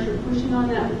atmospheric pressure pushing on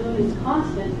that balloon is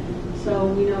constant. So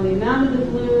we know the amount of the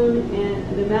balloon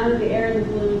and the amount of the air in the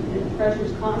balloon and the pressure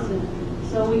is constant.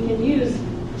 So we can use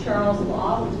Charles'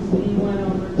 law, which is V1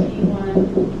 over T1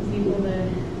 is equal to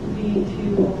V2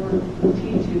 over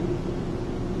T2.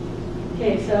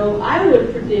 Okay, so I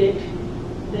would predict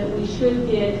that we should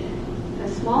get a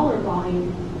smaller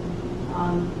volume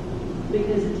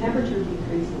because the temperature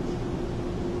decreases.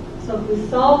 So if we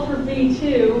solve for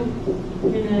V2,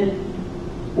 we're going to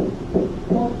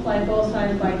multiply both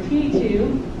sides by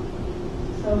T2.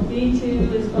 So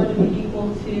V2 is going to be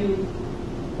equal to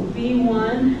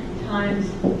V1 times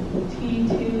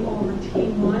T2 over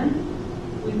T1.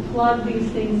 We plug these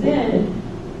things in.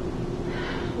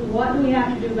 What do we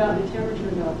have to do about the temperature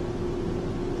though?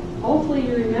 Hopefully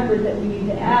you remember that we need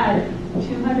to add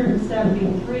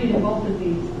 273 to both of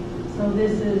these. So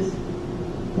this is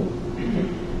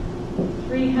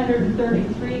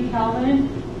 333 Kelvin,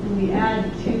 and we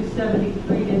add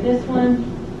 273 to this one,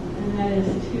 and that is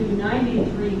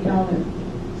 293 Kelvin.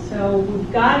 So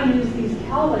we've got to use these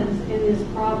kelvins in this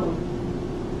problem.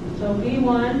 So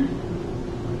V1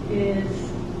 is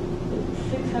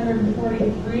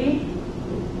 643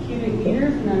 cubic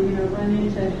meters, and I'm going to run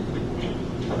into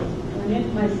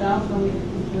myself, so I'm going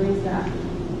to erase that.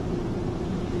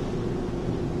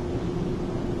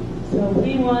 So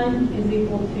V1 is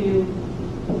equal to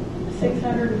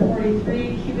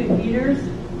 643 cubic meters.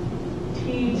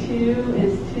 T2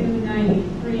 is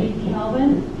 293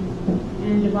 Kelvin,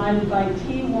 and divided by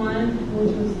T1,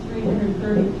 which was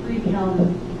 333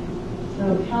 Kelvin. So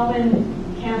Kelvin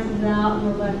cancels out, and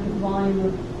we're left with volume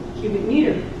of cubic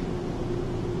meter.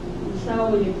 And so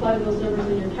when you plug those numbers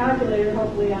in your calculator,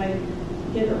 hopefully I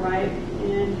get it right,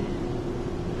 and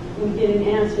we get an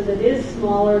answer that is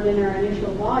smaller than our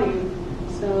initial volume.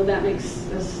 So that makes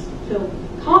us feel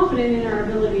confident in our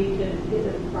ability to get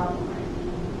the problem right.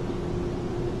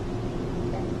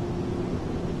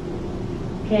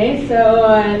 Okay, so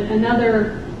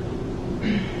another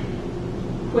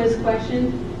quiz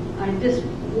question. I just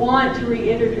want to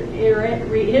reiterate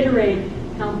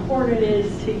how important it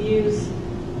is to use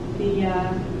the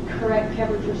correct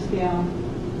temperature scale.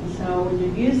 So when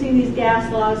you're using these gas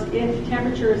laws, if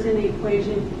temperature is in the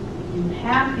equation, you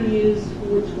have to use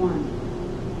which one?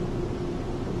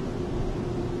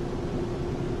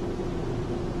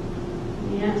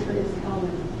 The answer is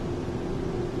Kelvin.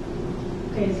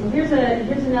 Okay, so here's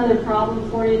another problem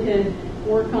for you to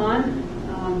work on.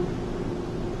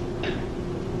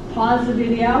 Pause the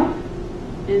video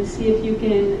and see if you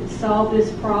can solve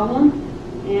this problem,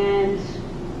 and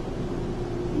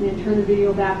then turn the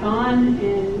video back on,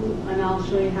 and I'll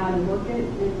show you how to work it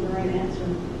and the right answer.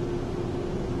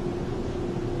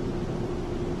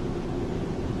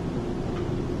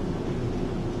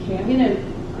 Okay,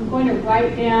 I'm going to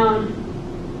write down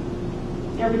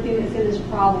everything that's in this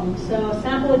problem. So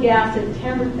sample of gas at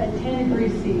 10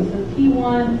 degrees C. So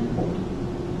T1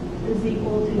 is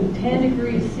equal to 10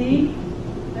 degrees C.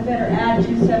 I better add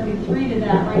 273 to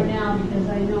that right now because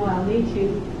I know I'll need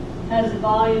to. Has a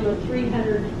volume of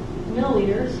 300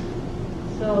 milliliters.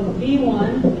 So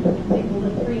V1 is equal to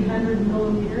 300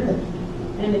 millimeters.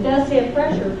 And it does say a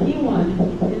pressure.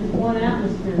 P1 is 1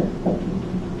 atmosphere.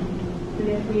 And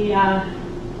if we,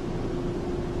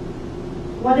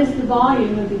 what is the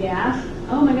volume of the gas?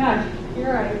 Oh my gosh,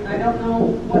 here I don't know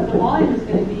what the volume is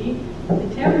going to be.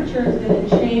 The temperature is going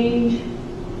to change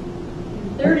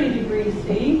in 30 degrees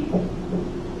C.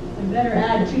 I better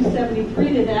add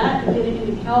 273 to that to get it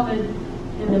into Kelvin.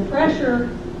 And the pressure is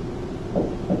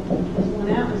 1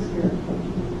 atmosphere.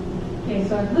 Okay,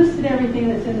 so I've listed everything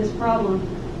that's in this problem.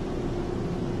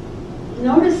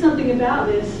 Notice something about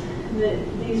this, that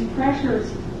these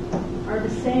pressures are the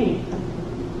same.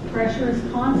 Pressure is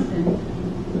constant.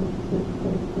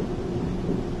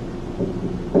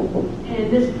 And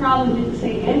this problem didn't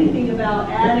say anything about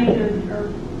adding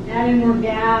or adding more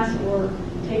gas or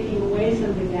taking away some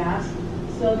of the gas.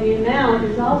 So the amount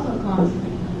is also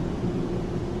constant.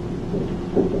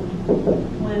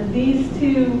 When these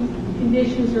two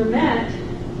conditions are met,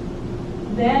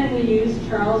 then we use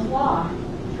Charles' law.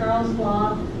 Charles'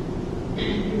 law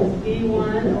is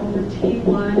V1 over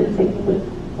T1 is equal to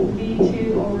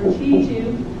V2 over T2.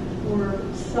 We're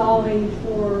solving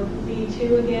for V2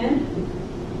 again.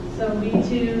 So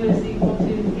V2 is equal to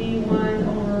V1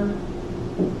 over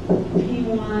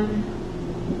T1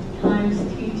 times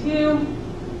T2.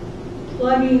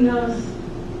 Plugging those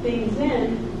things in,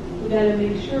 we've got to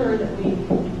make sure that we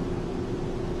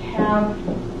have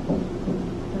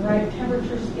the right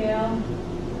temperature scale.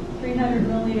 300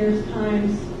 milliliters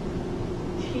times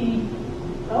T.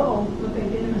 Oh, look, I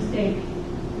did a mistake.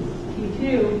 T2.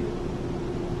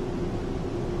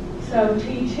 So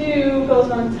T2 goes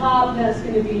on top. That's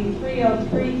going to be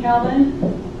 303 Kelvin.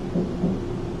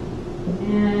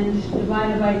 And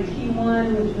divided by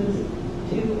T1, which was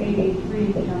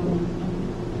 283 Kelvin.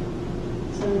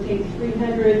 So we take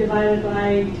 300 divided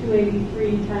by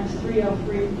 283 times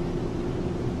 303.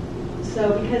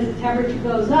 So because the temperature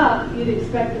goes up, you'd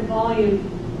expect the volume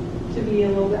to be a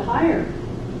little bit higher.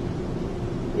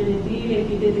 And indeed, if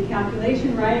you did the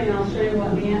calculation right, and I'll show you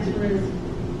what the answer is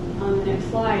on the next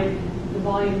slide, the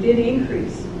volume did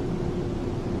increase.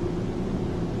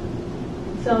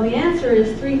 So the answer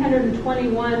is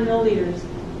 321 milliliters.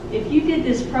 If you did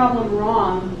this problem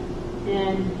wrong,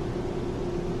 and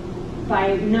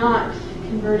by not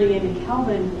converting into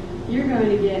Kelvin, you're going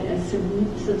to get a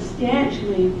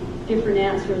substantially different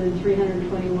answer than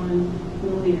 321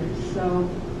 milliliters. So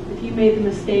if you made the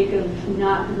mistake of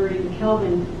not converting to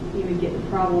Kelvin, you would get the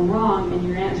problem wrong, and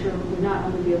your answer would not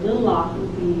only be a little off, it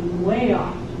would be way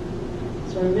off.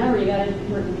 So remember, you got to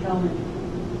convert to Kelvin.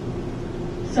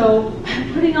 So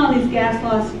putting all these gas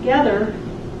laws together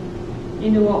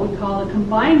into what we call the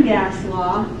combined gas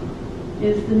law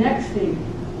is the next thing.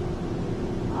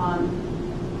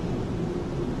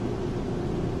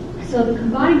 So the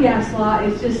combined gas law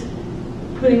is just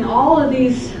putting all of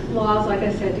these laws, like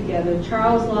I said, together.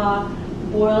 Charles' law,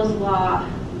 Boyle's law,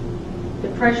 the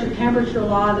pressure temperature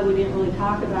law that we didn't really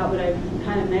talk about, but I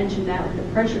kind of mentioned that with the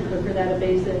pressure cooker, that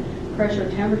obeys the pressure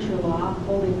temperature law,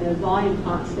 holding the volume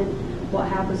constant, what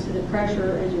happens to the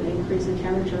pressure as you increase the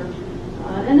temperature.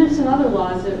 And there's some other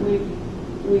laws that we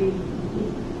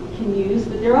can use,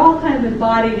 but they're all kind of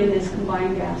embodied in this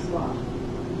combined gas law.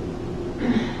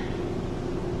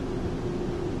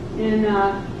 And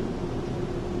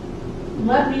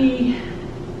let me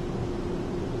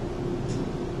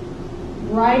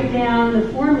write down the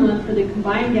formula for the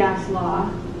combined gas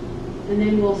law, and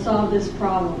then we'll solve this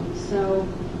problem. So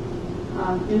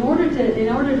in order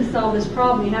to solve this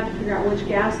problem, you have to figure out which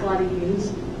gas law to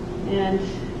use. And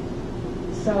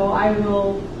so I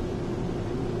will,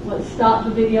 let's stop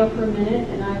the video for a minute,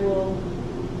 and I will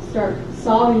start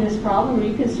solving this problem, or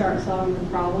you can start solving the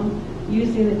problem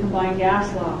using the combined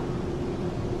gas law.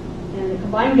 And the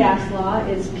combined gas law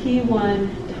is P1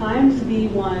 times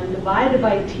V1 divided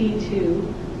by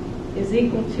T2 is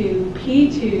equal to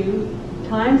P2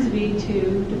 times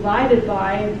V2 divided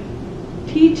by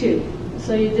T2.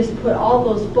 So you just put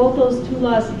both those two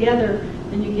laws together,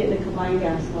 and you get the combined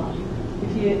gas law.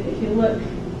 If you look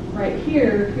right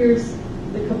here, here's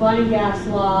the combined gas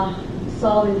law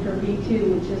solving for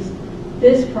V2, which is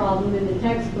this problem in the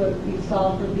textbook. You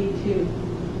solve for V2.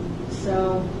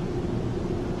 So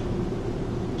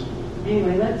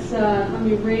anyway, let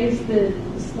me erase the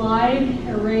slide,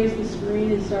 erase the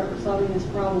screen, and start solving this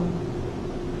problem.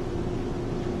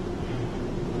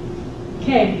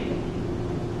 Okay.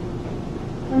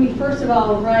 Let me first of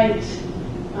all write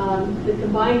the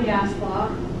combined gas law.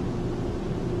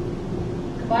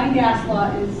 Combined gas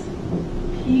law is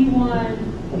P1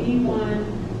 V1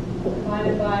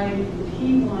 divided by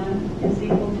T1 is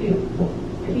equal to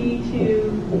P2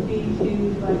 V2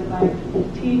 divided by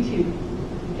T2.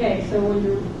 Okay, so when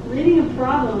you're reading a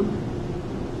problem,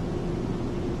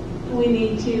 we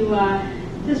need to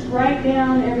just write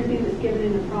down everything that's given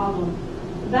in the problem.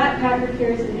 The backpacker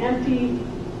carries an empty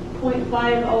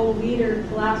 0.50 liter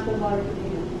collapsible water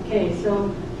container. Okay,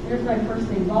 so here's my first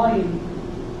thing, volume.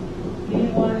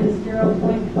 V1 is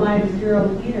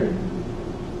 0.50 liter.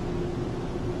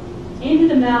 Into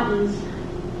the mountains,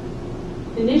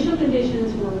 the initial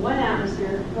conditions were 1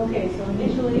 atmosphere. Okay, so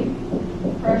initially,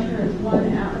 pressure is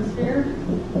 1 atmosphere.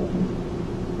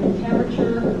 The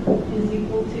temperature is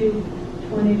equal to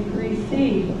 20 degrees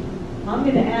C. I'm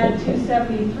going to add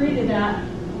 273 to that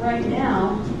right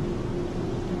now,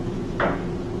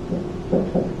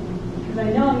 because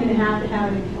I know I'm going to have it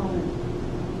in Kelvin.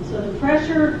 So the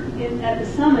pressure at the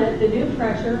summit, the new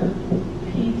pressure,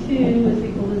 P2 is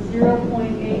equal to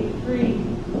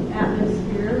 0.83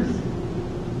 atmospheres.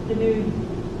 The new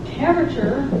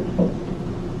temperature, I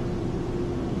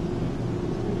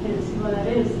can't see what that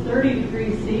is, 30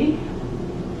 degrees C,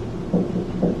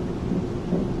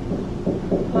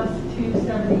 plus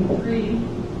 273.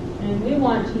 And we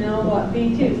want to know what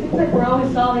V2. It seems like we're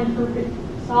always solving for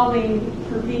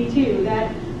V2.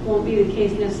 That won't be the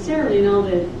case necessarily in all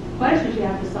the questions you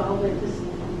have to solve, but just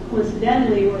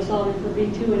coincidentally we're solving for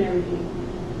V2 and everything.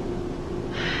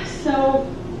 So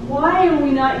why are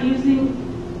we not using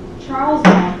Charles'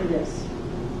 law for this?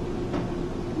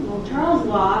 Well, Charles'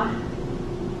 law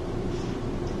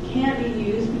can't be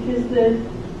used because the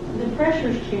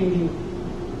pressure's changing.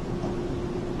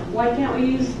 Why can't we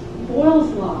use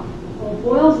Boyle's law? Well,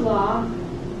 Boyle's law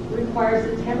requires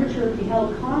the temperature to be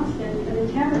held constant, and the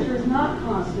temperature is not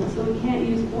constant, so we can't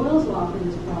use Boyle's law for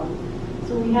this problem.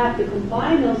 So we have to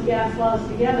combine those gas laws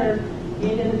together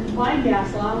into the combined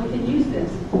gas law, and we can use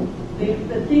this.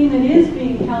 the thing that is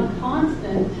being held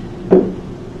constant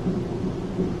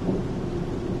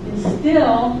is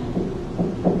still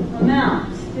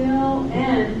amount, still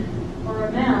N or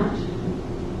amount.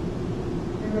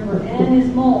 Remember, N is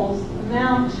moles,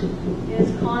 amount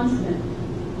is constant.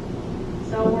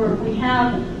 So we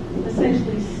have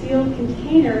essentially sealed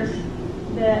containers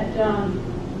that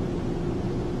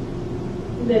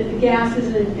that the gas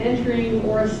isn't entering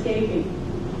or escaping.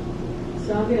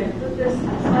 So I'm going to put this,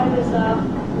 slide this up,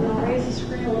 and I'll raise the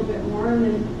screen a little bit more, and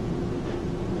then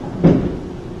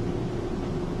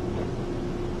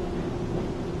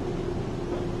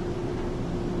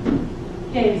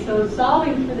okay, so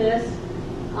solving for this,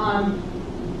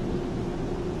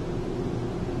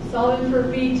 solving for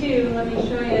V2, let me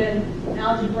show you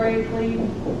algebraically.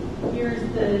 Here's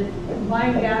the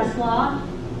combined gas law.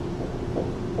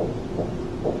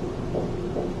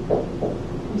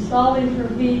 I'm solving for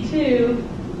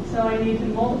V2, so I need to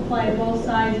multiply both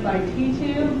sides by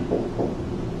P2.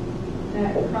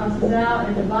 That crosses out,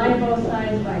 and divide both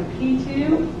sides by P2.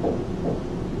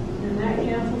 And that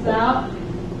cancels out.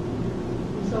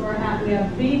 So we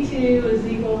have V2 is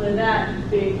equal to that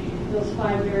big, those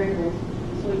 5 variables.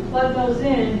 So we plug those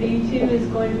in. V2 is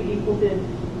going to be equal to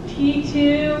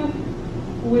T2,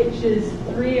 which is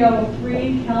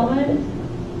 303 Kelvin.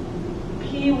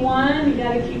 P1, you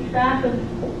got to keep track of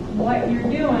what you're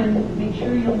doing. Make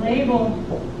sure you label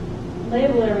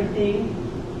everything.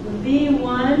 The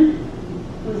V1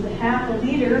 was a half a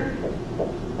liter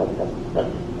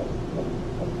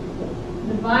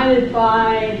divided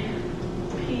by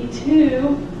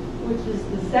P2, which is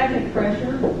the second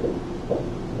pressure,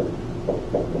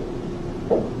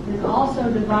 and also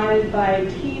divided by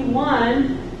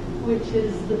T1, which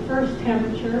is the first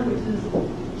temperature, which is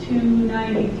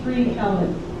 293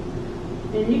 Kelvin.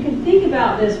 And you can think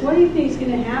about this. What do you think is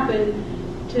going to happen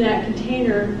to that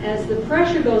container as the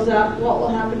pressure goes up? What will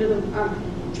happen to the,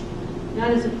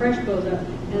 not as the pressure goes up,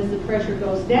 as the pressure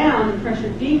goes down, the pressure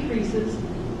decreases,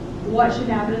 what should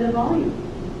happen to the volume?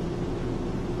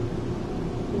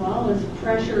 Well, as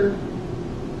pressure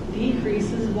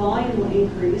decreases, volume will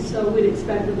increase, so we'd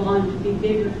expect the volume to be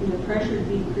bigger from the pressure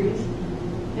decrease.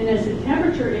 And as the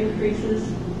temperature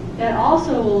increases, that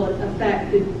also will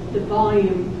affect the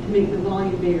volume to make the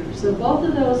volume bigger. So both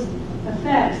of those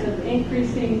effects of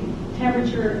increasing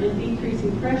temperature and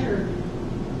decreasing pressure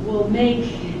will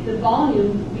make the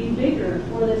volume be bigger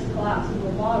for this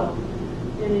collapsible bottle.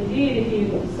 And indeed, if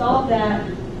you solve that,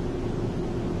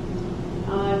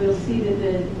 you'll see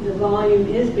that the volume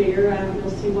is bigger.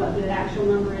 You'll see what the actual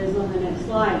number is on the next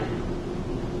slide.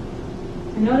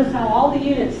 And notice how all the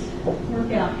units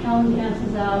work out. Kelvin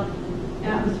cancels out,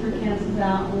 atmosphere cancels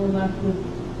out, and we're left with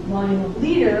volume of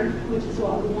liter, which is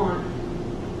what we want.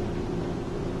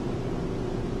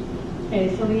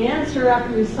 Okay, so the answer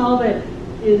after we solve it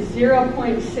is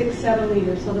 0.67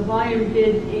 liters. So the volume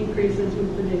did increase as we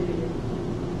predicted it.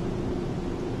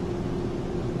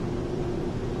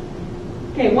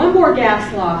 Okay, one more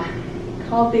gas law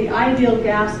called the ideal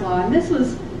gas law. And this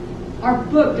was, our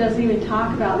book doesn't even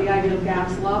talk about the ideal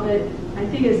gas law, but I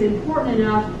think it's important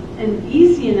enough and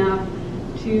easy enough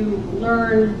to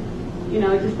learn,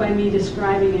 just by me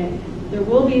describing it. There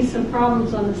will be some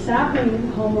problems on the sapling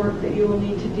homework that you will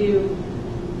need to do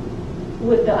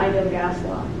with the ideal gas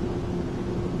law.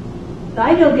 The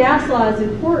ideal gas law is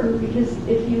important because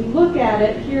if you look at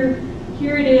it, here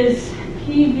it is,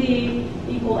 PV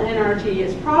equal nRT.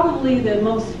 It's probably the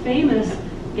most famous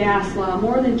gas law,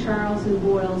 more than Charles and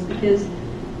Boyle's, because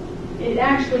it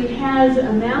actually has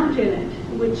amount in it,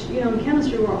 which, in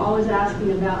chemistry we're always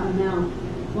asking about amount.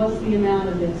 What's the amount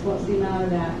of this? What's the amount of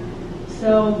that?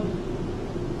 So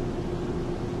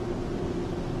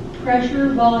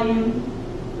pressure, volume,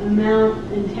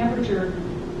 amount, and temperature,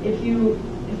 if you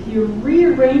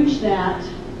rearrange that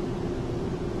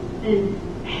and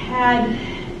had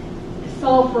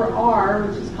solve for R,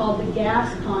 which is called the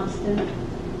gas constant,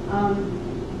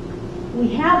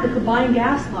 we have the combined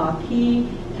gas law, P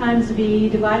times V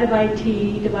divided by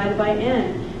T divided by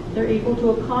N. They're equal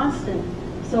to a constant.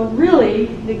 So really,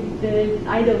 the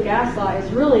ideal gas law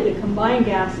is really the combined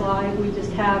gas law. We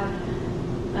just have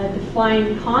a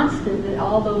defined constant that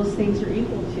all those things are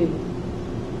equal to.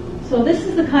 So this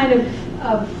is the kind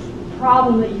of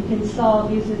problem that you can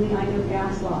solve using the ideal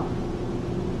gas law.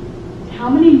 How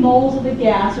many moles of a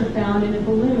gas are found in a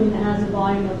balloon that has a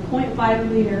volume of 0.5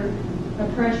 liter, a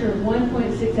pressure of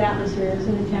 1.6 atmospheres,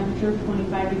 and a temperature of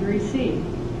 25 degrees C?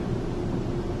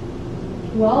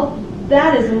 Well,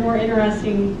 that is a more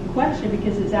interesting question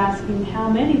because it's asking how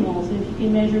many moles. And if you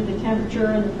can measure the temperature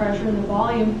and the pressure and the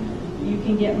volume, you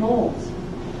can get moles.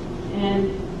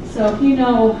 And so if you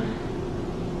know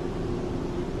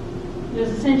there's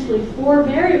essentially 4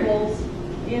 variables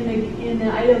in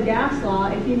the ideal gas law.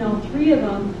 If you know 3 of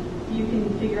them, you can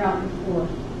figure out the 4th.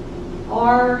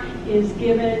 R is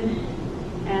given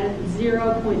at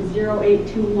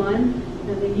 0.0821,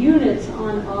 and the units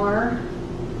on R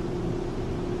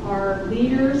are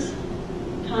liters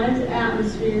times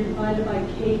atmosphere divided by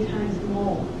K times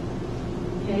mole.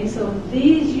 Okay, so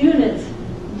these units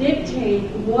dictate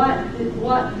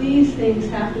what these things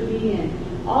have to be in.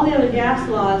 All the other gas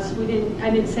laws, I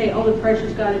didn't say, oh, the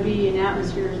pressure's got to be in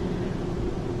atmospheres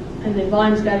and the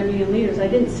volume's got to be in liters. I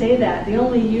didn't say that. The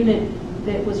only unit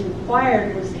that was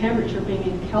required was temperature being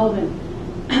in Kelvin.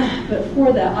 But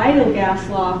for the ideal gas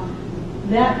law,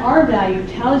 that R value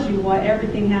tells you what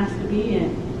everything has to be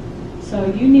in. So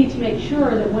you need to make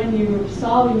sure that when you're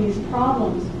solving these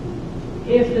problems,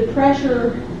 if the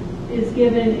pressure is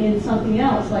given in something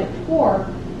else, like 4,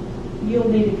 you'll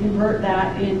need to convert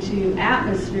that into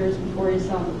atmospheres before you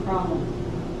solve the problem.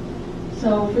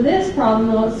 So for this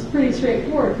problem, though, it's pretty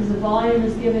straightforward because the volume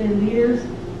is given in liters,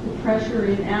 the pressure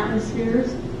in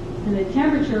atmospheres, and the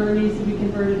temperature needs to be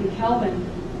converted to Kelvin.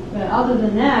 But other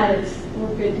than that,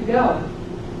 we're good to go.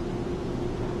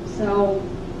 So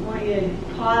I want you to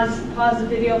pause the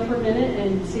video for a minute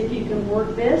and see if you can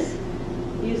work this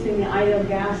using the ideal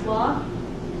gas law,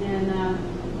 and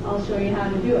I'll show you how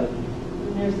to do it.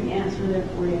 And there's the answer there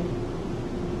for you.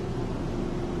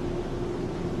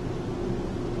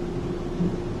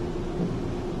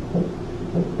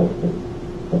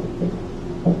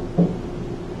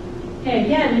 Okay,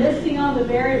 again, listing all the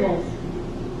variables.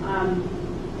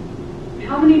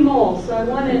 How many moles? So I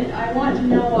want to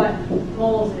know what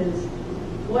moles is.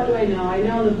 What do I know? I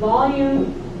know the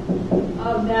volume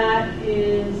of that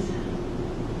is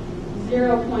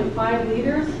 0.5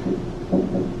 liters.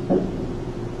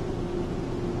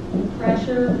 The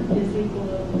pressure is equal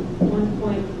to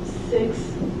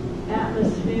 1.6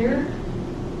 atmosphere.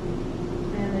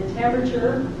 And the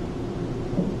temperature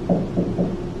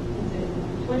is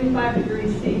 25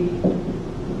 degrees C.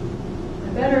 I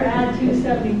better add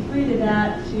 273 to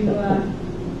that to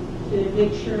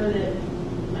make sure that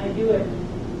I do it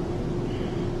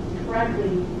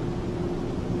correctly.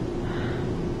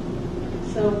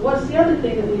 So what's the other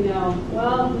thing that we know?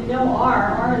 Well, we know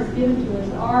R. R is given to us.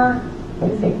 R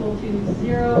is equal to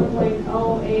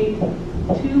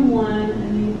 0.0821,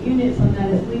 and the units on that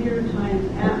is liter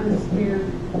times atmosphere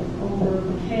over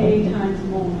K times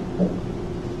mole.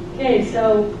 Okay,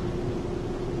 so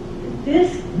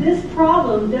this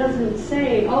problem doesn't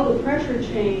say, oh, the pressure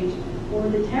changed or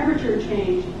the temperature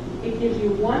changed. It gives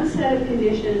you one set of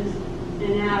conditions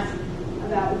and asks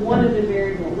about one of the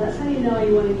variables. That's how you know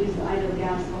you want to use the ideal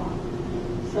gas law.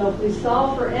 So if we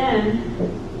solve for N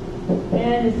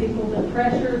is equal to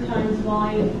pressure times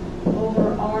volume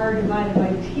over R divided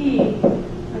by T.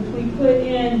 If we put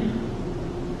in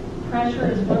pressure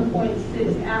is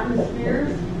 1.6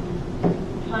 atmospheres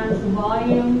times the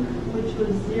volume, which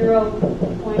was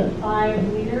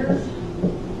 0.5 liters,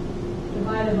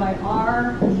 divided by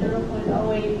R,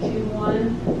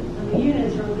 0.0821. And the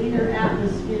units are liter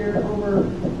atmosphere over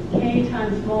K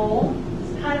times mole.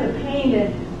 It's kind of a pain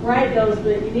to write those,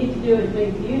 but you need to do it to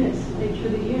make sure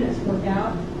the units work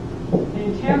out.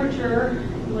 And temperature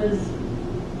was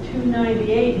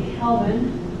 298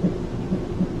 Kelvin.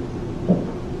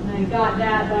 And I got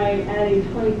that by adding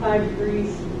 25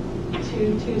 degrees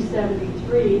to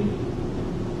 273.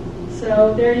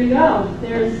 So there you go.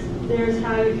 There's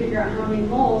how you figure out how many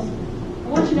moles.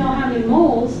 Once you know how many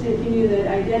moles, if you knew the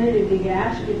identity of the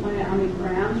gas, you could find out how many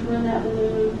grams were in that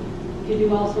balloon. You could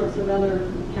do all sorts of other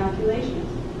calculations.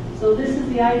 So this is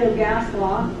the ideal gas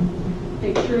law.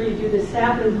 Make sure you do the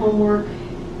sapling homework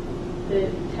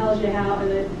that tells you how, and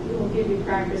that will give you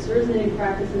practice. There isn't any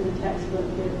practice in the textbook,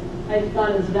 but I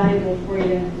thought it was valuable for you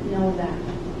to know that.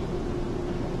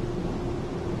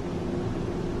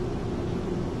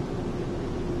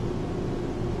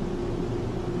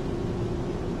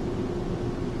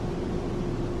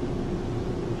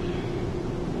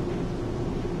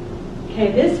 Okay,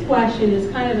 this question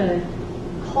is kind of a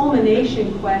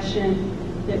culmination question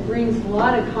that brings a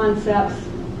lot of concepts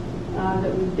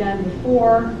that we've done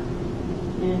before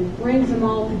and brings them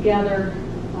all together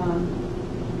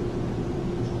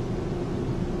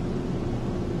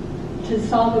to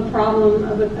solve a problem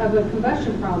of a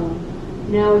combustion problem.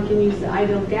 Now we can use the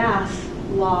ideal gas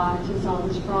law to solve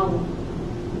this problem.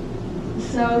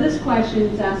 So this question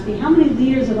is asking, how many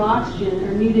liters of oxygen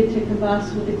are needed to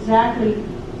combust with exactly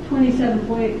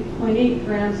 27.8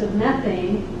 grams of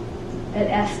methane at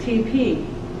STP?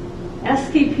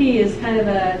 STP is kind of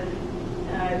a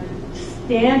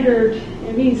standard,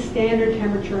 it means standard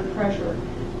temperature and pressure.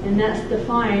 and that's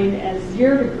defined as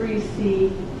 0 degrees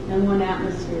C and 1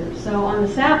 atmosphere. So on the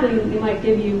sapling, it might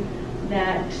give you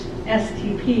that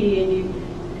STP,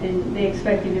 and they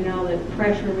expect you to know that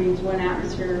pressure means 1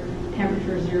 atmosphere,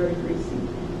 temperature is 0 degrees C.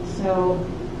 So,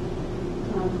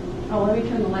 let me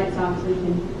turn the lights off so you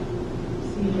can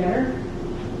see better.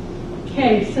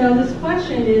 Okay, so this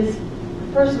question is,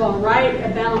 first of all, write a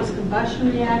balanced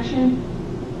combustion reaction.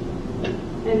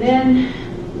 And then,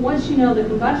 once you know the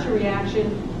combustion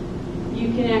reaction, you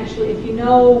can actually, if you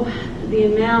know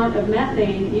the amount of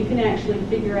methane, you can actually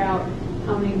figure out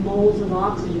how many moles of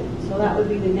oxygen. So that would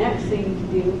be the next thing to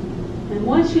do. And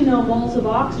once you know moles of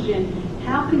oxygen,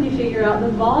 how can you figure out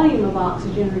the volume of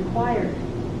oxygen required?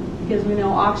 Because we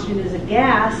know oxygen is a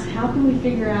gas, how can we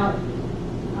figure out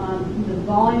the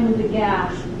volume of the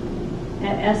gas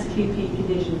at STP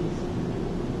conditions?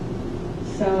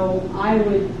 So I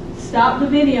would stop the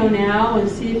video now and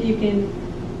see if you can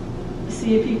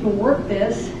work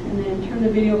this, and then turn the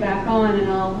video back on, and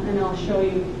I'll show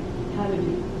you how to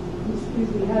do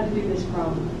this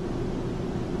problem.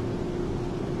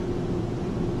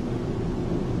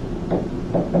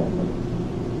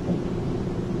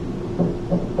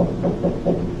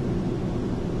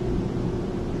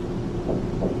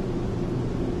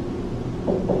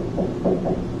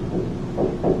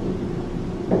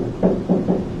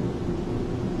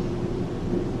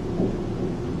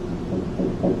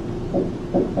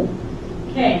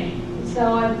 Okay, so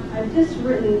I've just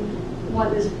written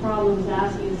what this problem is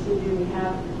asking us to do. We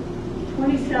have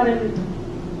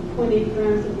 27.8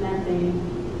 grams of methane,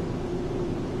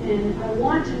 and I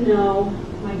want to know,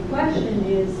 my question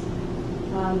is,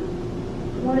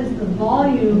 what is the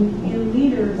volume in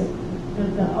liters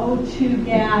of the O2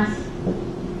 gas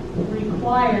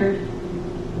required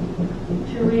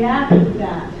to react with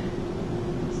that?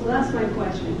 So that's my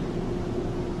question.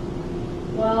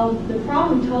 Well, the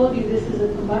problem told you this is a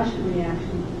combustion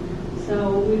reaction.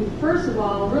 So we, first of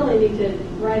all, really need to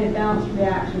write a balanced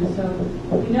reaction. So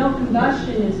we know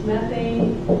combustion is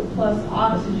methane plus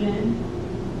oxygen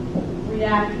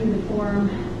reacting to form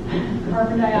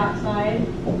carbon dioxide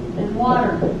and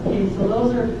water. Okay, so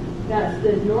that's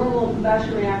the normal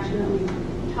combustion reaction that we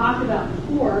talked about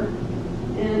before.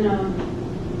 And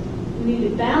we need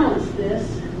to balance this.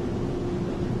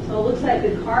 So it looks like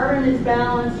the carbon is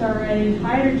balanced already.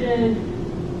 Hydrogen,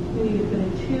 we need to put a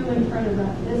 2 in front of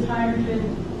this hydrogen.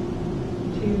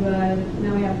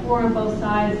 Now we have 4 on both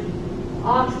sides.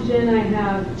 Oxygen, I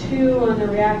have 2 on the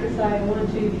reactant side, 1,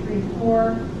 2, 3,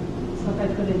 4. So if I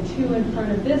put a 2 in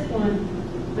front of this one,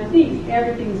 I think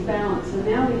everything's balanced. So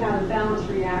now we have a balanced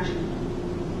reaction.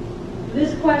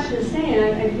 This question is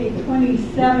saying I think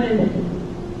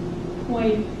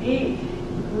 27.8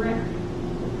 grams.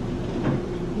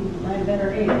 I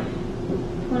better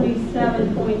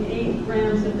 27.8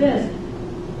 grams of this.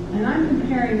 And I'm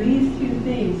comparing these two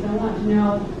things. I want to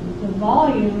know the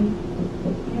volume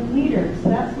in liters. So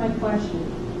that's my question.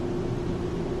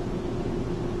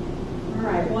 All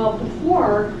right, well,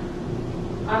 before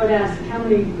I would ask how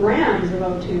many grams of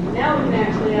O2. Now we can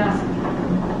actually ask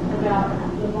about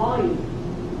the volume.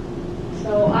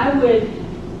 So I would,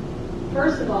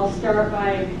 first of all, start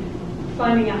by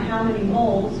finding out how many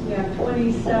moles. We have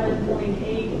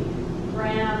 27.8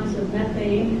 grams of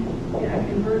methane. I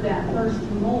convert that first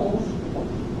to moles.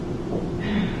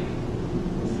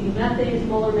 Let's see, methane's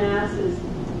molar mass is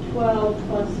 12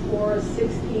 plus 4 is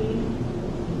 16.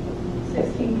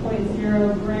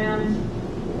 16.0 grams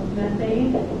of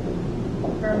methane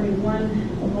for every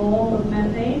 1 mole of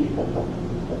methane.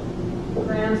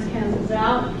 Grams cancels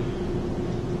out.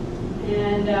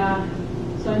 And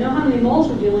so I know how many moles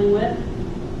we're dealing with.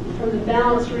 From the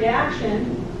balanced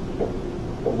reaction,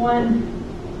 1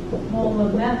 mole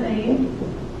of methane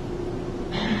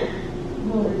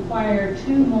will require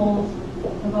 2 moles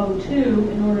of O2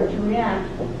 in order to react.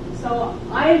 So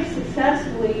I've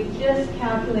successfully just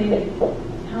calculated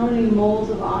how many moles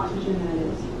of oxygen that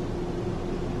is.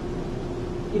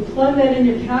 You plug that in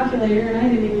your calculator, and I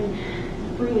didn't even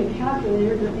bring a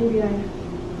calculator, but maybe I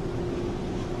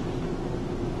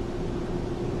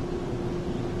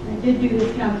did do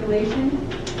this calculation.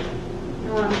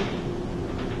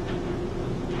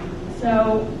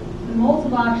 So the moles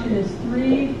of oxygen is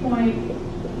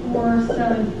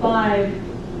 3.475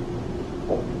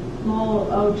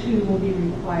 mole of O2 will be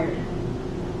required.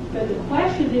 But the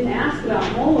question didn't ask about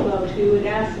mole of O2, it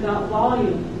asked about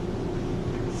volume.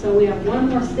 So we have one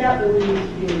more step that we need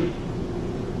to do.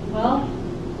 Well,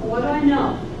 what do I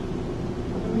know?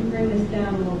 Let me bring this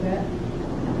down a little bit.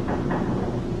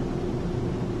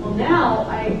 Well, now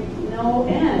I know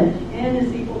N. N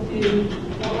is equal to,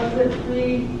 what was it,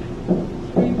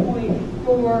 3.475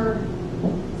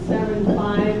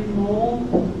 3.475 mole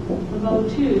of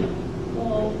O2.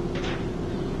 Well,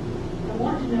 I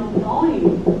want to know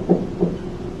volume.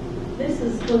 This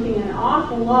is looking an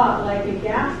awful lot like a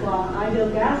gas law, ideal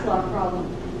gas law problem.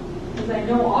 Because I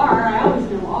know R, I always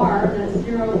know R, that's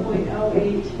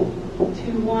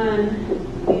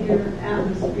 0.0821 liter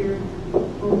atmosphere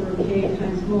over K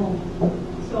times mole.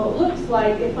 So it looks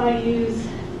like if I use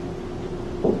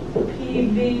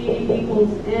PV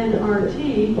equals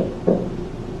nRT,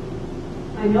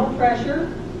 I know pressure,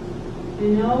 I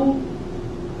know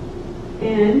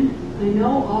N, I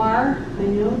know R, I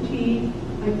know T,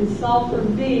 I can solve for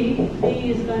V.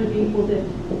 V is going to be equal to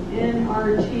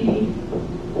nRT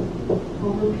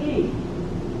over P.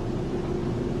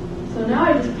 So now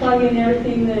I just plug in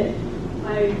everything that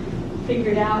I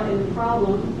figured out in the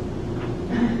problem.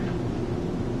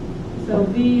 So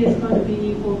V is going to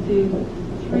be equal to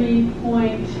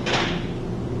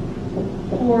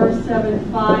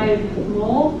 3.475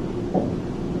 mole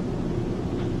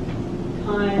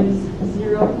times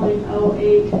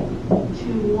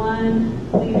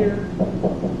 0.0821 liter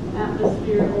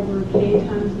atmosphere over K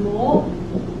times mole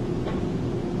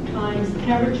times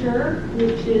temperature,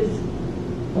 which is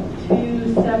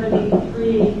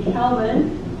 273 Kelvin,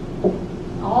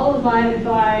 all divided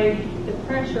by the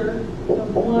pressure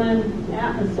of 1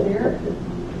 atmosphere.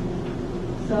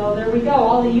 So there we go.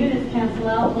 All the units cancel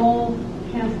out. Mole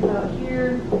cancels out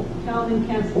here. Kelvin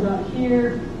cancels out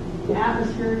here.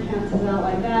 Atmosphere cancels out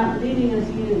like that, leaving us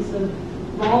units of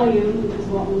volume, which is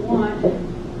what we want.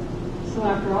 So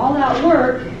after all that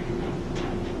work,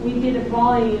 we get a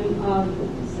volume of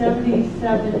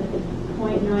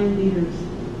 77.9 liters.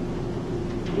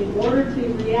 In order to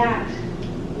react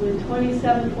with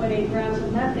 27.8 grams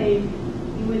of methane,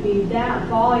 you would need that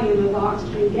volume of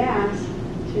oxygen gas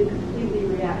to completely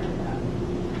react with that.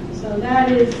 So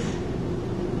that's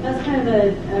kind of a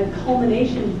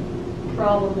culmination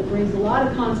problem that brings a lot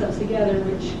of concepts together,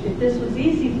 which if this was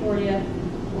easy for you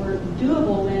or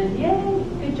doable, then yay,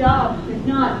 good job. If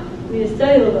not, we need to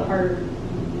study a little bit harder.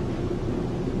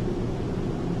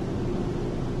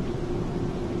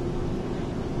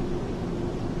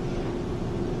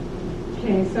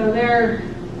 Okay, so there,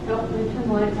 oh, let me turn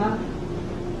the lights off.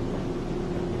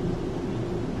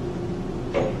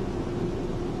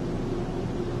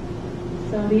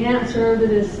 So the answer to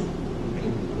this,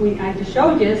 I just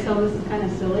showed you, so this is kind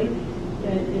of silly.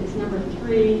 It's number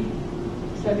 3,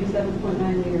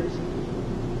 77.9 liters.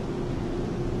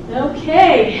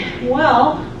 Okay,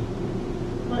 well,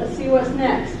 let's see what's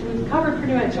next. We've covered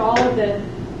pretty much all of the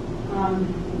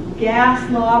gas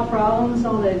law problems,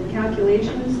 all the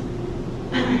calculations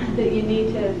that you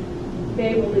need to be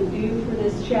able to do for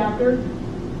this chapter.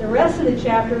 The rest of the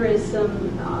chapter is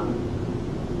some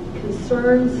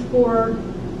concerns for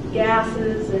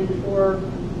gases and for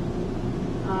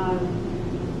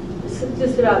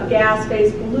just about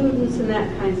gas-based pollutants and that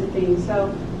kinds of things.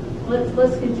 So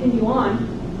let's continue on.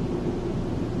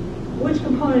 Which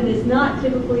component is not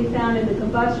typically found in the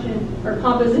combustion or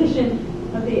composition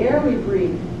of the air we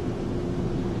breathe?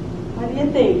 What do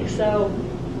you think? So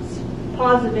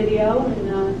pause the video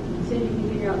and see if you can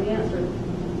figure out the answer.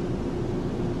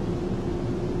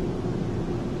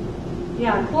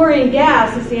 Yeah, chlorine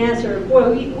gas is the answer.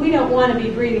 Boy, we don't want to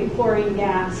be breathing chlorine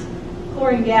gas.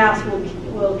 Chlorine gas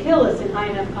will kill us in high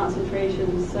enough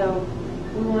concentrations, so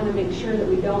we want to make sure that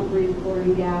we don't breathe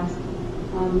chlorine gas.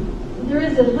 There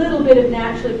is a little bit of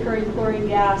naturally occurring chlorine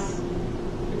gas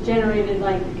generated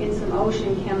like in some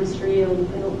ocean chemistry,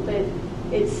 but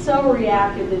it's so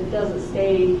reactive that it doesn't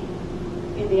stay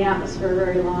in the atmosphere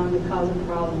very long to cause a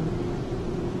problem.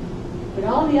 But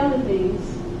all the other things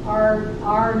are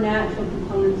natural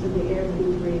components of the air that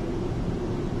we breathe.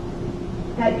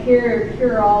 Here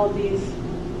are all of these.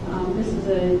 This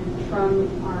is from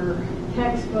our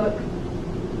textbook.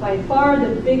 By far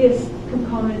the biggest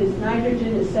component is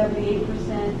nitrogen at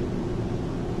 78%,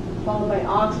 followed by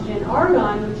oxygen.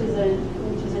 Argon, which is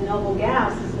a noble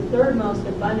gas, is the third most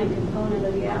abundant component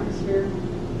of the atmosphere.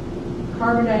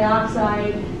 Carbon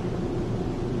dioxide,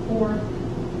 fourth.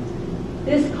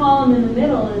 This column in the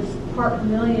middle is part per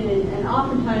million, and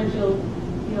oftentimes they'll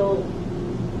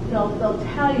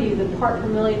tell you the part per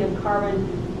million of carbon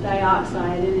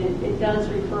dioxide, and it does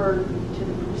refer to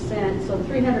the percent. So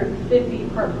 350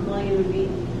 part per million would be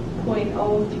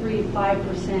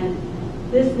 0.035%.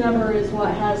 This number is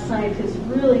what has scientists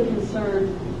really concerned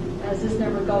as this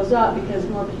number goes up, because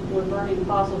more people are burning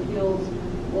fossil fuels,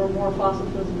 or more fossil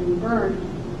fuels are being burned.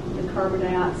 The carbon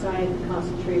dioxide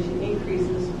concentration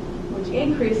increases, which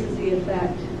increases the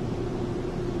effect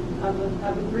of a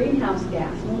greenhouse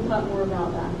gas. And we'll talk more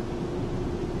about that.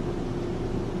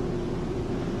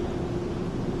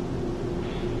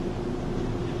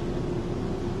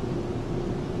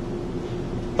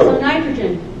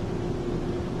 nitrogen.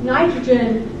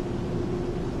 Nitrogen,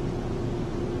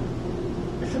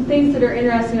 some things that are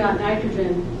interesting about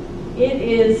nitrogen. It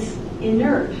is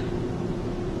inert.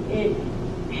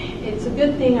 It's a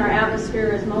good thing our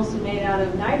atmosphere is mostly made out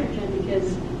of nitrogen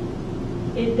because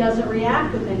it doesn't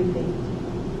react with anything.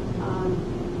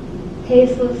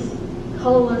 Tasteless,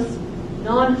 colorless,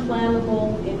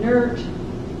 non-flammable, inert.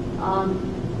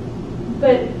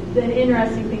 But the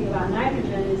interesting thing about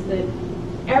nitrogen is that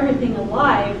everything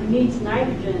alive needs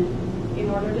nitrogen in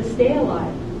order to stay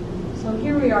alive. So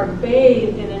here we are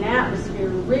bathed in an atmosphere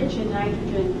rich in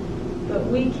nitrogen, but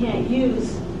we can't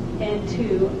use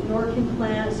N2, nor can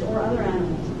plants or other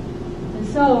animals. And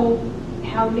so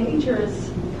how nature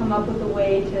has come up with a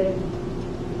way to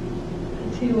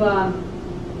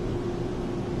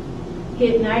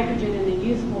get nitrogen in a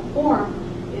usable form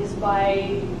is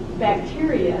by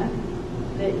bacteria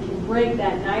that can break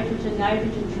that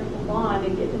nitrogen-nitrogen triple bond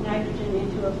and get the nitrogen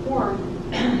into a form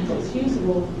that's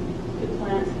usable to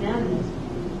plants and animals.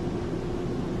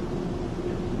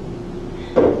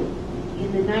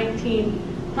 In the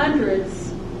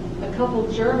 1900s, a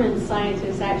couple German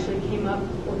scientists actually came up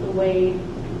with a way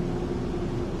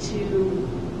to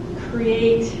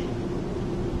create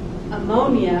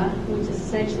ammonia, which is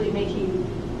essentially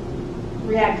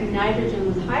reacting nitrogen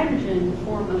with hydrogen to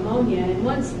form ammonia. And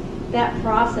once that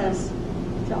process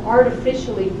to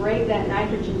artificially break that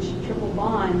nitrogen triple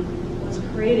bond was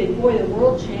created, boy, the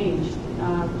world changed.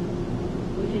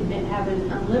 We could have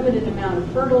an unlimited amount of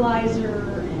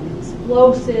fertilizer and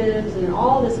explosives and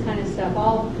all this kind of stuff,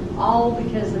 all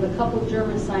because of a couple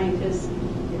German scientists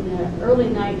in the early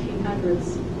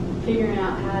 1900s figuring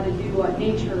out how to do what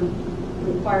nature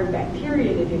required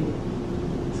bacteria to do.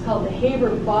 It's called the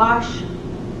Haber-Bosch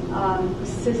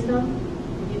system.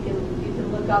 You can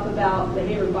look up about the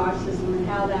Haber-Bosch system and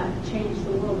how that changed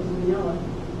the world as we know it.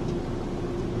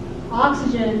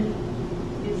 Oxygen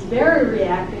is very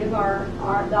reactive.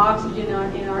 The oxygen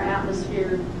in our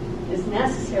atmosphere is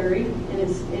necessary, and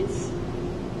it's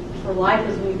for life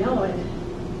as we know it.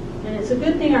 And it's a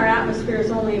good thing our atmosphere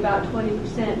is only about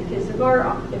 20%, because if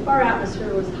our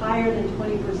atmosphere was higher than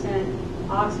 20%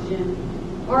 oxygen,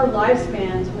 our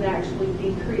lifespans would actually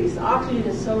decrease. Oxygen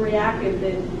is so reactive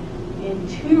that in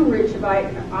too rich of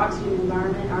oxygen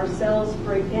environment, our cells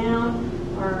break down,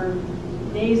 our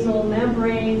nasal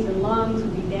membranes and lungs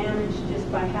would be damaged just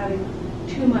by having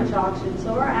too much oxygen.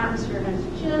 So our atmosphere has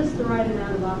just the right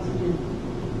amount of oxygen.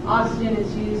 Oxygen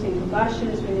is used in combustion,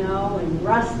 as we know, and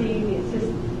rusting. It's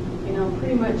just,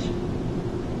 pretty much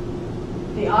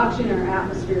the oxygen in our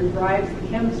atmosphere drives the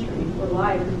chemistry for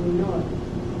life as we know it.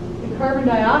 The carbon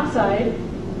dioxide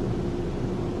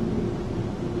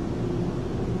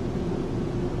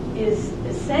is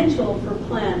essential for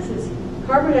plants.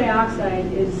 Carbon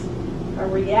dioxide is a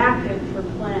reactant for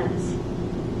plants.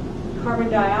 Carbon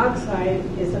dioxide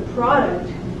is a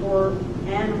product for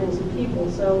animals and people.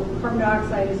 So carbon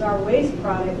dioxide is our waste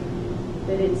product,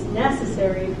 that it's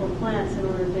necessary for plants in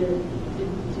order to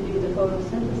do the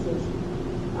photosynthesis.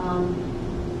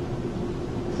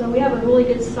 So we have a really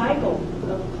good cycle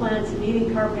of plants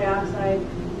needing carbon dioxide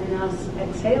and us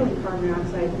exhaling carbon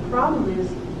dioxide. The problem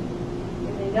is,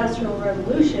 in the Industrial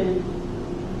Revolution,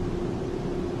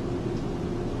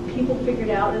 people figured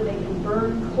out that they can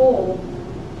burn coal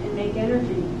and make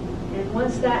energy. And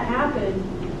once that happened,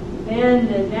 then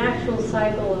the natural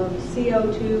cycle of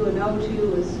CO2 and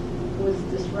O2 was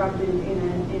disrupted in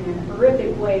a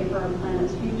horrific way for our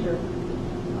planet's future.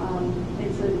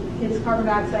 Because carbon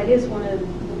dioxide is one of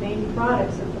the main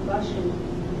products of combustion.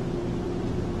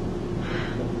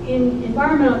 In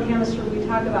environmental chemistry, we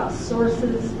talk about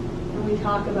sources and we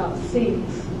talk about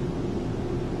sinks.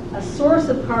 A source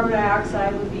of carbon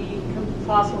dioxide would be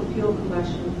fossil fuel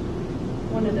combustion.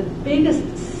 One of the biggest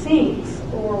sinks,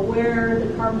 or where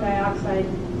the carbon dioxide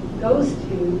goes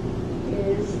to,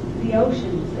 is the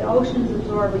oceans. The oceans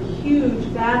absorb a huge,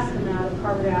 vast amount of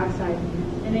carbon dioxide,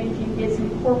 and it's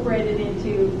incorporated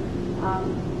into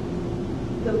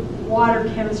the water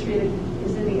chemistry that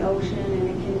is in the ocean, and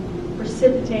it can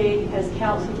precipitate as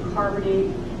calcium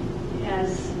carbonate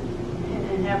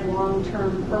and have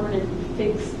long-term permanent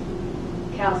fixed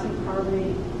calcium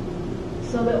carbonate.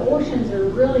 So the oceans are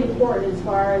really important as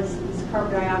far as this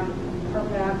carbon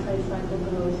dioxide cycle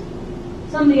goes.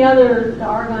 Some of the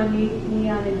argon,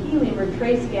 neon, and helium are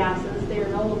trace gases. They are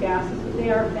noble gases, but they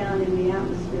are found in the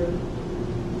atmosphere.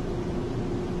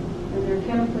 And they're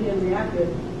chemically unreactive.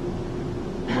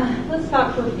 Let's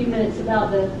talk for a few minutes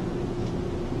about the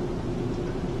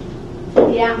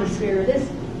atmosphere.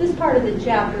 This part of the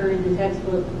chapter in the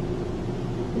textbook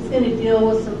is going to deal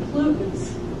with some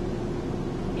pollutants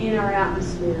in our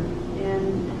atmosphere.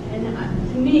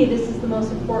 And to me, this is the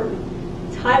most important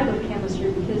type of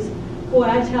chemistry because, boy,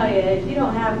 I tell you, if you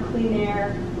don't have clean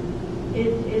air,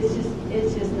 it's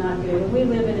just not good. And we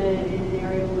live in an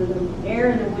area where the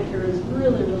air in the winter is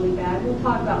really, really bad. We'll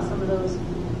talk about some of those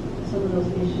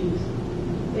issues.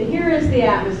 But here is the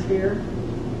atmosphere.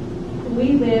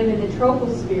 We live in the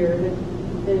troposphere.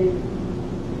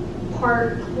 The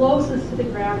part closest to the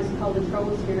ground is called the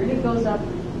troposphere, and it goes up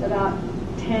about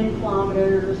 10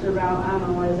 kilometers, or about, I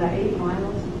don't know, what is that, 8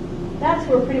 miles? That's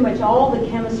where pretty much all the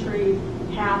chemistry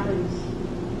happens,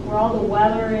 where all the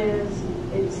weather is.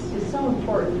 It's just so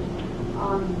important.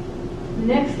 The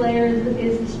next layer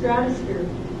is the stratosphere.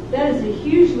 That is a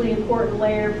hugely important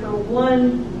layer for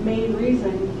one main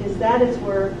reason, because that is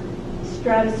where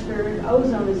stratospheric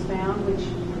ozone is found, which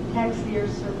protects the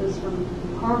Earth's surface from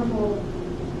harmful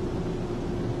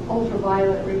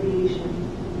ultraviolet radiation.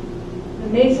 The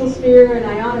mesosphere and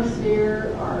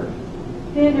ionosphere are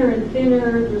thinner and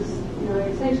thinner. There's,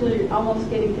 essentially almost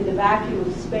getting to the vacuum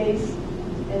of space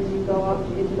as you go up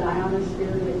into the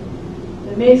ionosphere.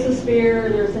 The mesosphere,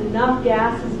 there's enough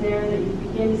gases there that you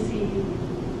begin to see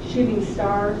shooting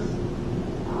stars.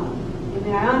 In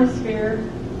the ionosphere,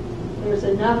 there's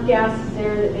enough gases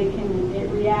there that it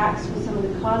reacts with some of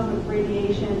the cosmic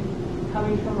radiation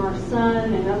coming from our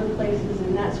sun and other places,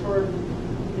 and that's where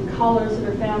the colors that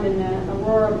are found in the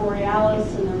aurora borealis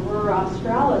and the aurora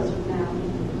australis are found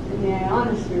in the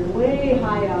ionosphere, way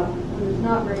high up, when there's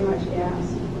not very much gas.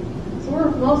 So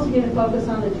we're mostly going to focus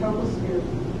on the troposphere.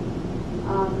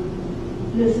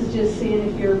 This is just seeing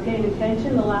if you're paying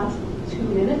attention the last 2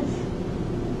 minutes.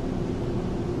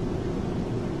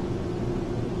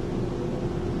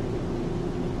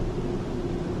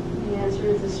 The answer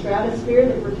is the stratosphere,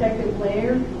 the protective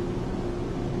layer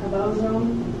of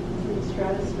ozone in the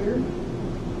stratosphere.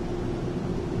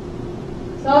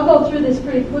 So I'll go through this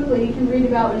pretty quickly. You can read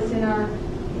about this in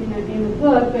the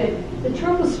book, but the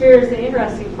troposphere is the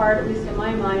interesting part, at least in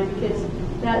my mind, because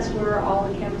that's where all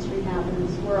the chemistry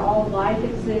happens, where all life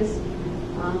exists,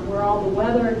 where all the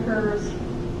weather occurs.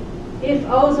 If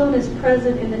ozone is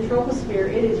present in the troposphere,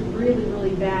 it is really,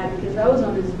 really bad, because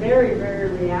ozone is very,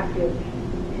 very reactive,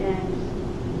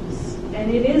 and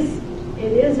it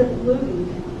is a pollutant.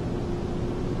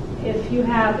 If you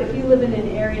live in an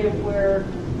area where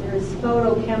there's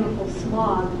photochemical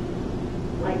smog,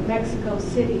 like Mexico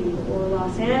City or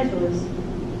Los Angeles,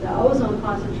 the ozone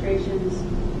concentrations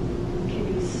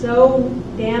can be so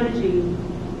damaging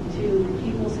to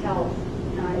people's health.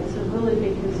 It's a really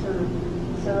big concern.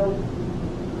 So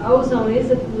ozone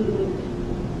is a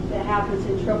pollutant that happens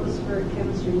in tropospheric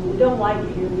chemistry. We don't like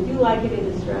it here. We do like it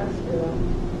in the stratosphere, though.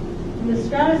 In the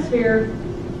stratosphere,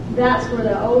 that's where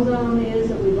the ozone is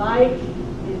that we like,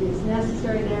 and it's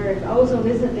necessary there. If ozone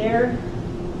isn't there,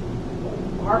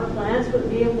 our plants wouldn't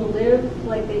be able to live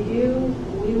like they do.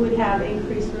 We would have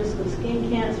increased risk of skin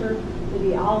cancer. There'd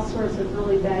be all sorts of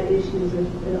really bad issues if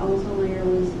the ozone layer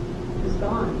was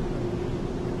gone.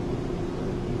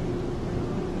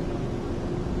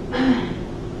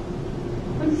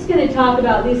 I'm just going to talk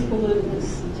about these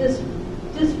pollutants just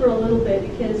for a little bit,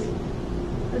 because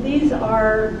these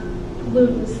are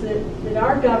pollutants that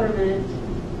our government,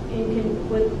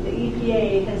 with the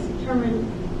EPA, has determined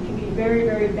can be very,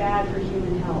 very bad for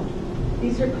human health.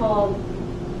 These are called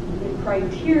the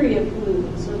criteria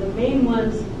pollutants, or the main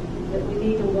ones that we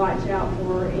need to watch out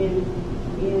for in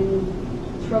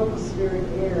tropospheric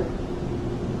air.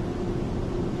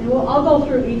 And I'll go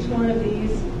through each one of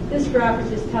these. This graph is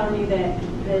just telling you that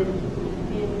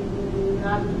in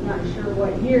not sure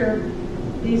what year,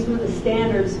 these were the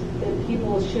standards that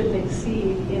people shouldn't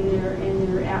exceed in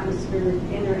their atmosphere,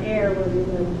 in their air where they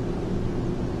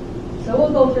live. So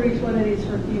we'll go through each one of these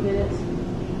for a few minutes.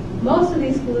 Most of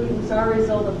these pollutants are a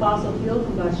result of fossil fuel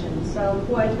combustion. So,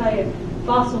 boy, I tell you,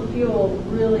 fossil fuel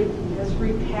really has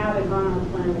wreaked havoc on our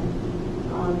planet.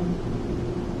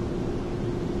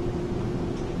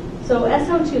 So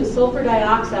SO2, sulfur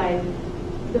dioxide.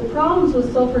 The problems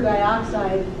with sulfur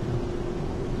dioxide,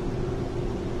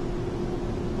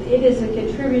 it is a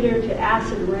contributor to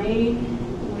acid rain,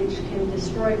 which can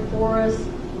destroy forests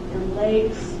and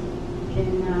lakes.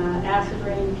 Acid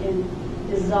rain can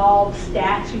dissolve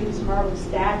statues, marble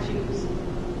statues.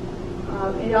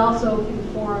 It also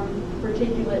can form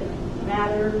particulate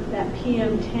matter, that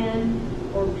PM10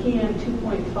 or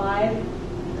PM2.5.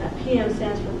 That PM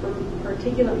stands for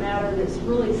particulate matter that's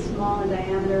really small in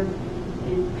diameter.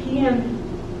 And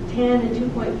PM10 and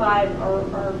 2.5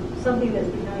 are something that's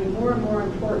becoming more and more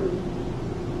important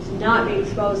to not be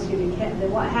exposed to.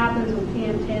 What happens with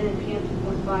PM10 and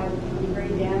PM2.5 can be very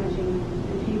damaging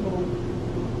to people,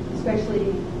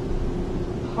 especially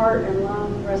heart and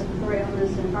lung, respiratory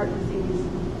illness, and heart disease.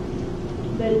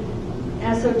 But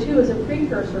SO2 is a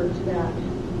precursor to that,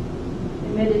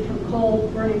 emitted from coal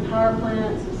burning power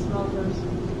plants and smelters.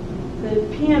 The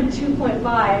PM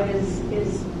 2.5 is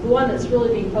the one that's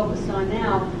really being focused on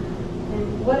now.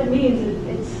 And what it means is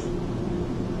it's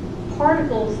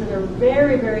particles that are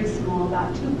very, very small,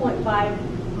 about 2.5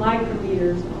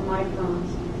 micrometers or microns.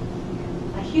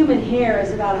 A human hair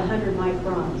is about 100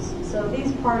 microns. So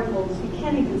these particles, you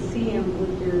can't even see them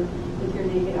with your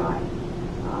naked eye.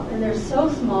 And they're so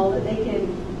small that they can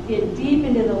get deep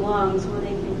into the lungs where they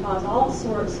can cause all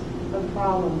sorts of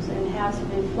problems and have some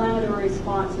inflammatory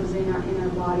responses in our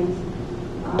bodies.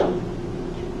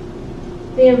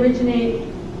 They originate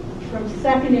from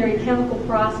secondary chemical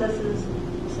processes,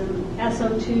 some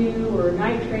SO2 or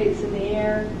nitrates in the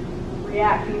air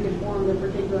reacting to form the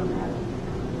particulate matter.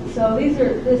 So this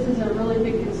is a really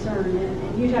big concern,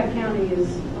 and Utah County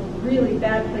is a really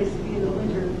bad place to be in the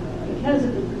winter because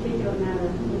of the particulate matter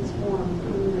in its form,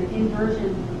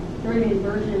 during the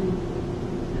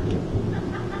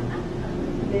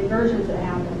inversions that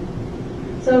happen.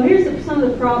 So here's some of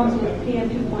the problems with PM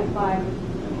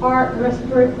 2.5. Heart and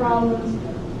respiratory problems.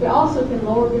 We also can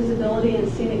lower visibility in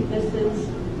scenic vistas.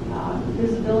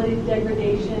 Visibility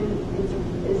degradation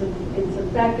is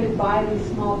affected by these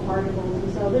small particles.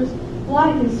 And so there's a lot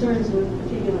of concerns with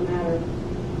particulate matter.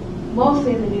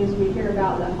 Mostly in the news we hear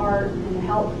about the heart and the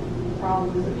health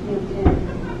problems that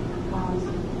PM10 cause.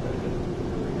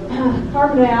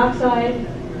 Carbon dioxide.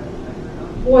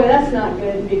 Boy, that's not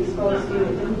good to be exposed to.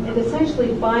 It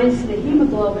essentially binds to the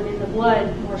hemoglobin in the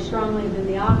blood more strongly than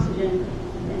the oxygen,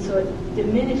 and so it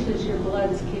diminishes your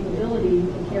blood's capability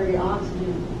to carry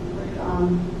oxygen.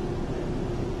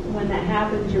 When that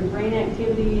happens, your brain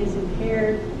activity is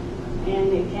impaired,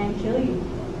 and it can kill you.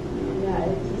 And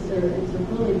it's a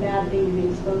really bad thing to be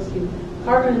exposed to.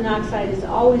 Carbon monoxide is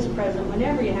always present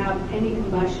whenever you have any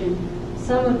combustion.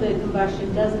 Some of the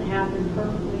combustion doesn't happen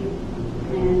perfectly,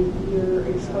 and you're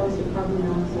exposed to carbon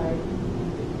monoxide.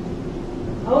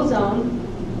 Ozone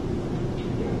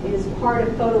is part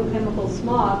of photochemical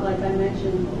smog, like I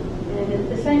mentioned,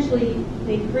 and essentially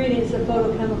the ingredients of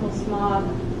photochemical smog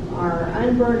are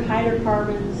unburned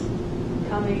hydrocarbons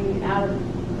coming out of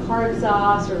car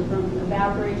exhaust or from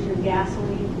evaporation of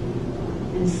gasoline,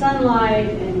 and sunlight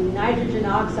and nitrogen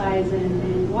oxides,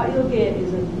 and what you'll get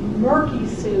is a murky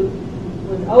soup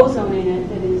with ozone in it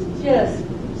that is just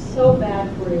so bad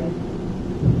for you.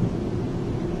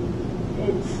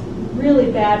 It's really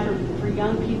bad for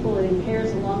young people. It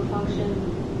impairs the lung function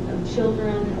of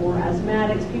children or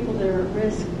asthmatics, people that are at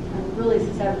risk and really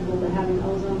susceptible to having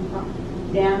ozone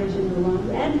damage in their lungs,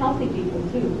 and healthy people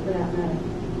too, for that matter.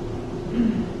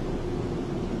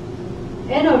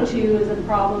 NO2 is a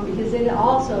problem because it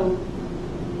also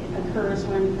occurs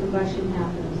when combustion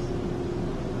happens.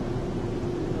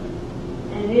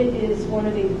 And it is one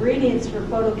of the ingredients for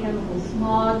photochemical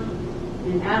smog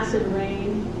and acid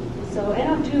rain. So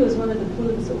NO2 is one of the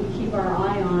pollutants that we keep our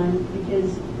eye on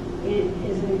because it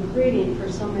is an ingredient for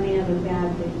so many other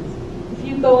bad things. If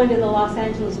you go into the Los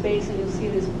Angeles basin, you'll see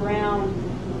this brown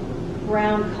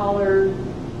colored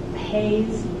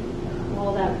haze.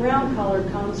 Well, that brown color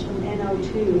comes from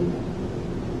NO2,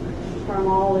 from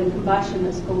all the combustion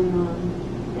that's going on.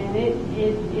 And it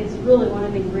is really one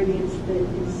of the ingredients that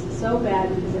is so bad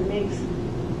because it makes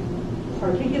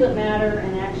particulate matter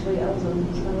and actually ozone.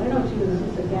 So NO2 is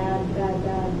just a bad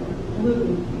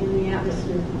pollutant in the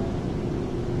atmosphere.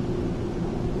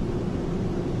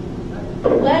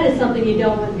 Lead is something you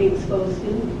don't want to be exposed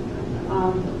to.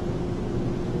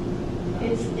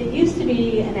 It used to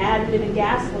be an additive in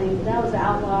gasoline, but that was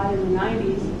outlawed in the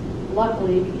 90s,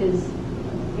 luckily, because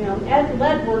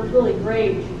lead worked really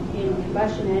great in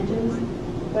combustion engines,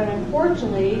 but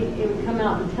unfortunately it would come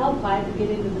out in the tailpipe and get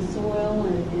into the soil,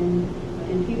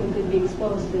 and people could be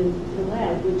exposed to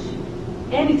lead, which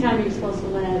anytime you're exposed to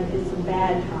lead is a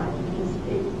bad time because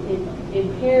it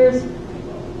impairs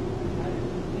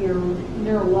your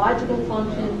neurological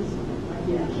functions,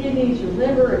 your kidneys, your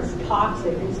liver. It's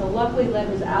toxic, and so luckily lead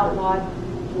was outlawed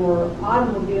for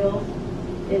automobiles.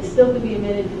 It still could be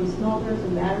emitted from smelters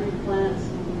and battery plants,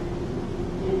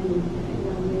 and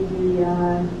maybe the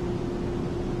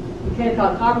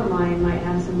Caka copper mine might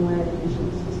have some lead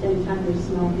emissions just anytime they're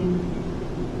smelting.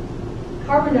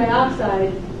 Carbon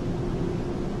dioxide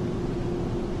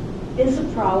is a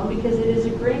problem because it is a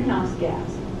greenhouse gas.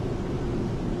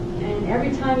 And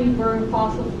every time you burn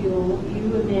fossil fuel,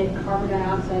 you emit carbon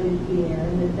dioxide into the air,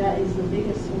 and that is the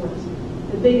biggest source.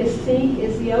 The biggest sink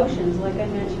is the oceans, like I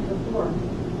mentioned before.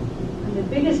 And the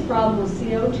biggest problem with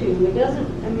CO2, it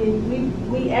doesn't, I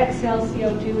mean, we exhale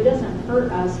CO2, it doesn't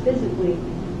hurt us physically,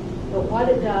 but what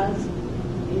it does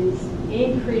is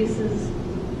increases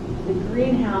the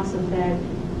greenhouse effect,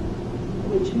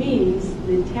 which means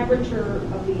the temperature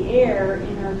of the air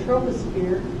in our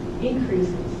troposphere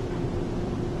increases.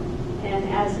 And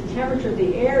as the temperature of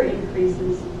the air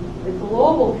increases, the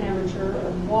global temperature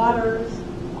of waters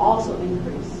also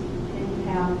increase, and you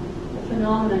have a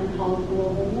phenomenon called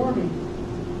global warming.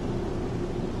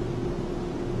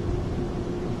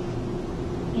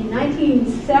 In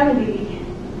 1970,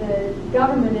 the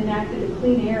government enacted a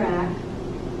Clean Air Act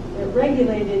that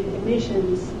regulated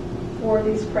emissions for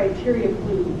these criteria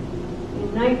pollutants.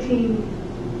 In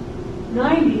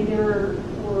 1990, there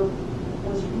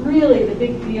was really the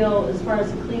big deal as far as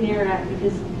the Clean Air Act,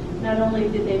 because not only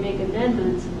did they make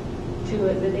amendments to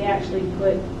it, but they actually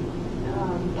put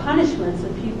punishments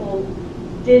if people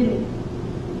didn't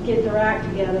get their act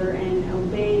together and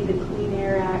obey the Clean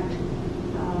Air Act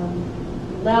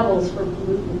levels for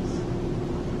pollutants.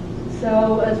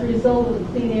 So as a result of the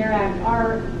Clean Air Act,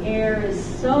 our air is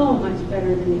so much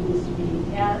better than it used to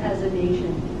be as a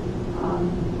nation.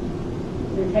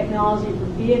 The technology for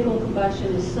vehicle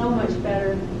combustion is so much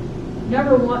better.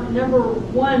 Number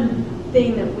one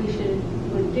thing that we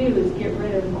would do is get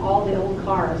rid of all the old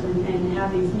cars and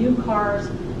have these new cars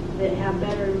that have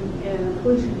better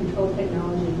pollution control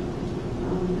technology.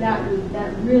 That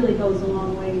really goes a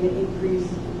long way to increase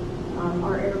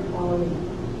our air quality.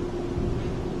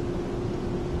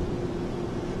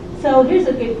 So here's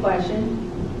a good question.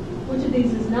 Which of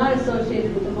these is not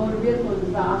associated with the motor vehicle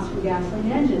exhaust from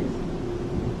gasoline engines?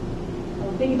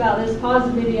 So think about this.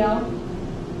 Pause the video.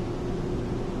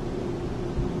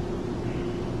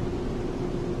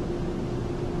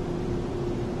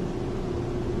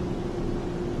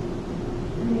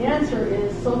 And the answer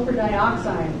is sulfur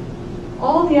dioxide.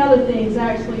 All the other things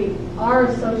actually are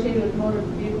associated with motor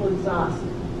vehicle exhaust,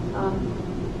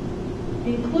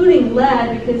 including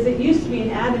lead, because it used to be an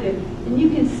additive, and you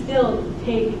can still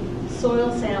take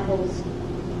soil samples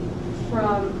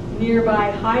from nearby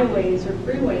highways or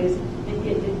freeways and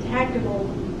get detectable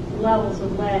levels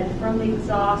of lead from the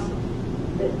exhaust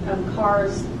of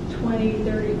cars 20,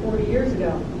 30, 40 years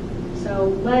ago. So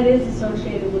lead is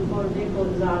associated with motor vehicle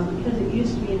exhaust because it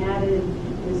used to be an additive.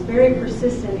 It's very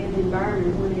persistent in the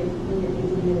environment when it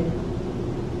is emitted.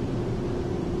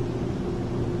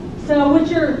 So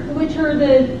which are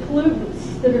the pollutants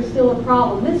that are still a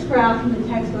problem? This graph from the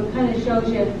textbook kind of shows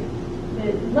you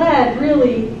that lead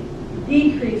really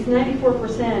decreased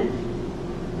 94%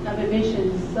 of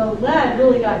emissions. So lead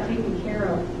really got taken care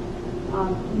of.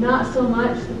 Not so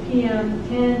much the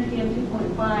PM10,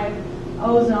 PM2.5,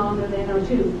 ozone, or the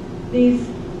NO2.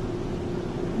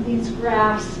 These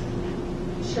graphs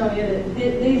show you that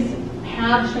these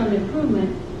have shown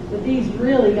improvement, but these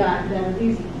really got better.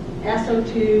 These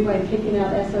SO2, by taking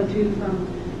out SO2 from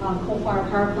coal-fired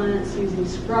power plants, using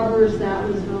scrubbers, that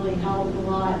was really helped a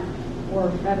lot,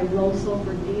 or having low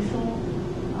sulfur diesel.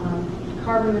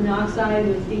 Carbon monoxide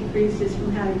was decreased just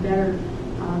from having better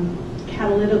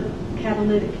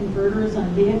catalytic converters on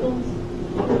vehicles.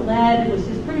 Lead was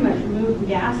just pretty much removed from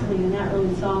gasoline, and that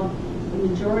really solved the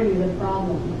majority of the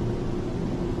problem.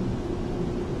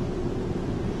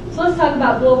 So let's talk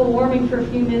about global warming for a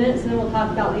few minutes, and then we'll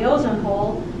talk about the ozone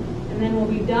hole, and then we'll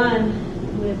be done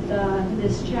with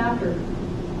this chapter.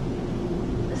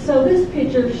 So this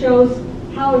picture shows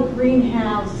how a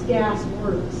greenhouse gas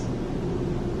works.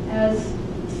 As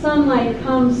sunlight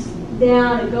comes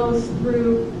down, it goes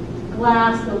through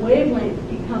glass, the wavelength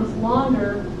becomes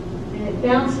longer, and it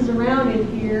bounces around in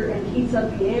here and heats up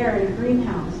the air in a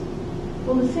greenhouse.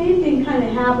 Well, the same thing kind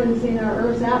of happens in our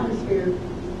Earth's atmosphere.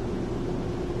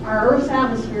 Our Earth's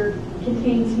atmosphere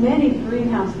contains many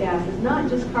greenhouse gases, not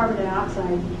just carbon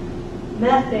dioxide,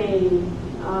 methane.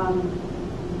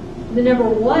 The number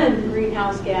one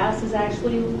greenhouse gas is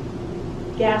actually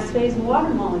gas phase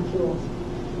water molecules.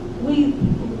 We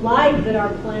like that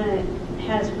our planet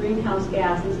has greenhouse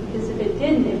gases, because if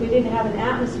we didn't have an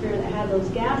atmosphere that had those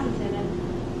gases in it,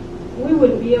 we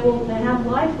wouldn't be able to have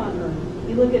life on Earth.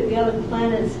 You look at the other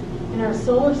planets in our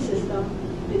solar system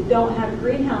that don't have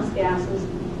greenhouse gases,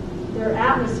 their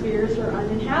atmospheres are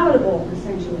uninhabitable,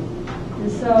 essentially.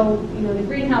 And so, the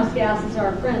greenhouse gases are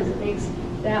our friends. It makes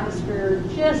the atmosphere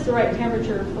just the right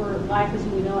temperature for life as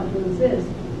we know it to exist.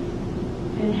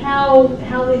 And how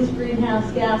these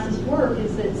greenhouse gases work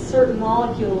is that certain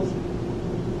molecules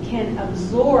can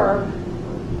absorb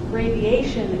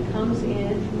radiation that comes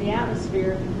in from the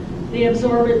atmosphere. They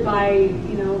absorb it by,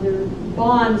 their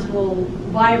bonds will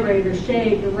vibrate or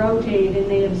shake or rotate, and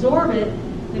they absorb it,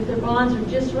 If their bonds are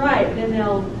just right, then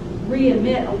they'll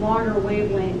re-emit a longer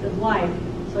wavelength of light.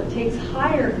 So it takes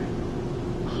higher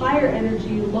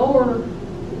energy,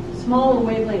 smaller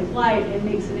wavelength light and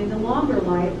makes it into longer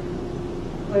light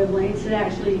wavelengths. It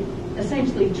actually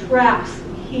essentially traps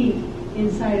heat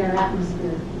inside our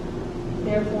atmosphere.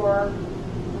 Therefore,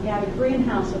 we have a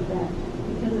greenhouse effect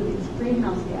because of these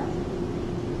greenhouse gases.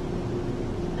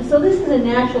 So this is a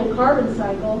natural carbon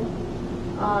cycle.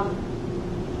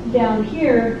 Down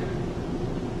here,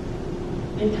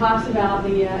 it talks about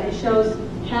it shows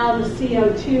how the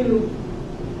CO2,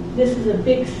 this is a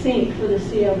big sink for the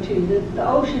CO2. The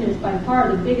ocean is by far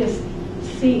the biggest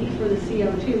sink for the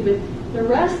CO2, but the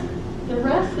rest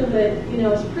of it,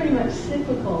 is pretty much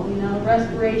cyclical.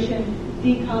 Respiration,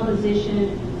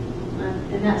 decomposition,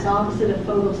 and that's opposite of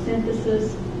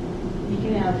photosynthesis. You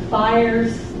can have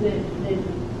fires that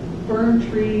burn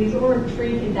trees, or a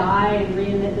tree can die and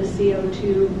re-emit the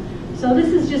CO2. So this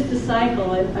is just a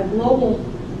cycle, a global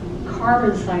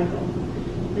carbon cycle.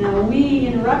 Now, we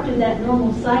interrupted that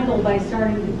normal cycle by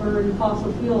starting to burn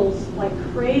fossil fuels like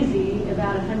crazy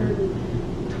about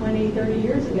 120, 30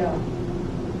 years ago.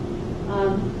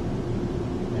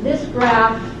 This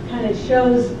graph kind of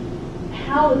shows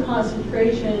how the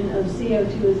concentration of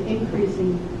CO2 is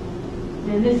increasing.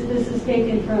 And this is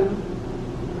taken from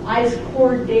ice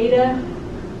core data.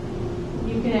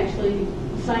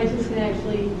 Scientists can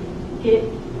actually hit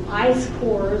ice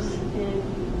cores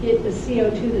and get the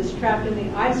CO2 that's trapped in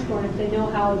the ice core. And if they know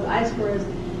how the ice core is,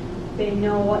 they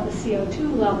know what the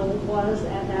CO2 level was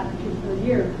at that particular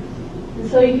year. And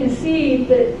so you can see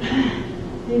that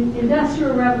the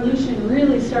Industrial Revolution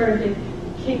really started to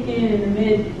kick in the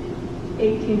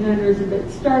mid-1800s, and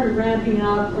it started ramping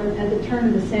up at the turn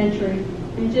of the century.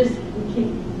 And just keep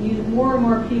using more and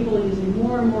more people using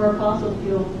more and more fossil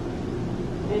fuel.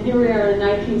 And here we are in the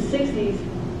 1960s.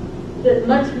 The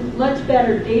much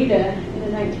better data in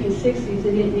the 1960s.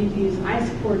 They didn't need to use ice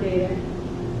core data.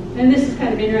 And this is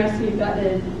kind of interesting. You've got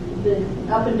the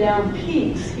up and down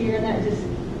peaks here, and that just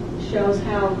shows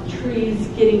how trees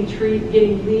getting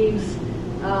leaves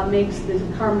makes the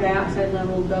carbon dioxide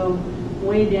level go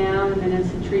way down, and then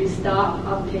as the trees stop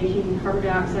uptaking carbon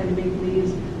dioxide to make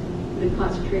leaves, the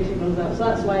concentration goes up. So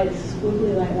that's why it's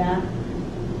squiggly like that.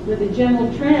 But the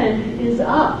general trend is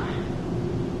up.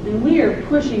 And we are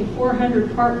pushing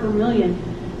 400 part per million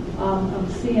of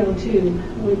CO2,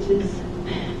 which is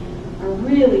a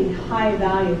really high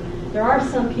value. There are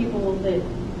some people that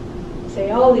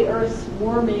say, oh, the Earth's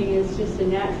warming is just a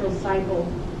natural cycle.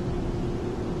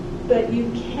 But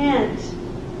you can't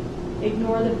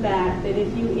ignore the fact that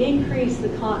if you increase the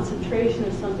concentration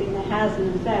of something that has an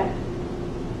effect,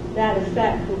 that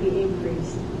effect will be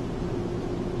increased.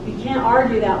 You can't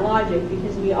argue that logic,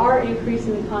 because we are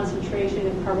increasing the concentration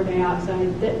of carbon dioxide,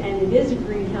 and it is a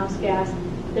greenhouse gas.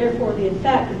 Therefore, the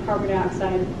effect of carbon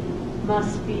dioxide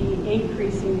must be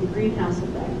increasing the greenhouse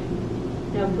effect.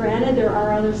 Now, granted, there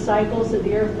are other cycles that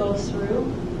the Earth goes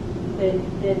through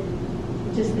that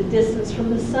just the distance from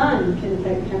the sun can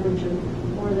affect temperature,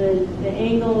 or the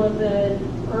angle of the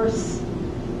Earth's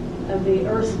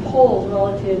poles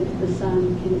relative to the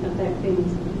sun can affect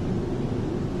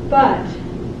things. But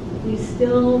we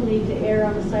still need to err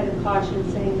on the side of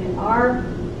caution, saying that our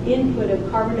input of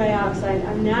carbon dioxide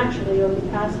unnaturally over the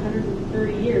past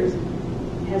 130 years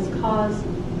has caused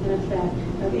an effect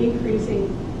of increasing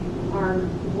our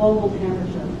global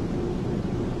temperature.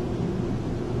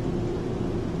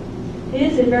 It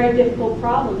is a very difficult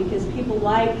problem because people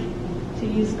like to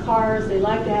use cars, they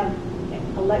like to have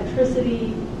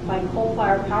electricity by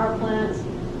coal-fired power plants.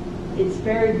 It's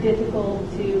very difficult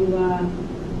to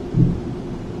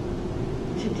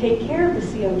take care of the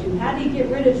CO2. How do you get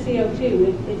rid of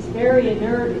CO2? It's very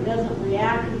inert. It doesn't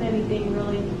react with anything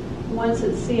really. Once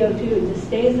it's CO2, it just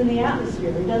stays in the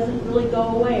atmosphere. It doesn't really go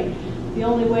away. The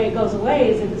only way it goes away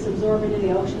is if it's absorbed into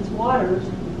the ocean's waters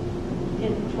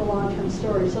for long-term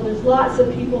storage. So there's lots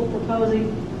of people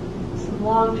proposing some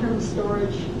long-term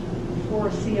storage for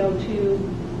CO2,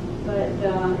 but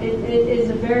it is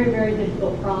a very, very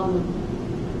difficult problem.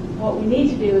 What we need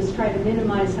to do is try to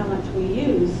minimize how much we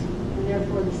use, and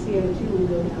therefore the CO2 will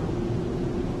go down.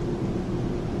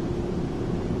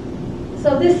 So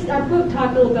our book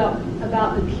talked a little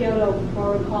about the Kyoto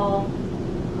Protocol,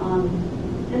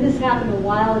 and this happened a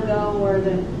while ago, where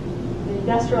the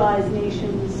industrialized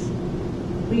nations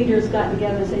leaders got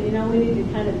together and said, we need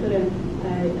to kind of put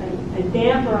a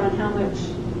damper on how much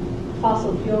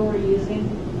fossil fuel we're using.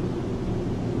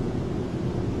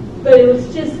 But it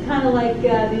was just kind of like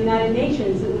the United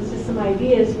Nations. It was just some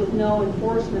ideas with no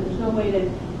enforcement. There's no way to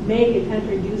make a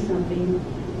country do something.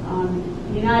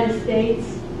 The United States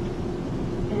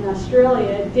and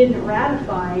Australia didn't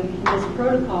ratify this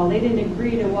protocol. They didn't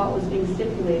agree to what was being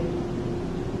stipulated.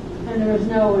 And there was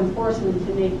no enforcement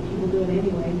to make people do it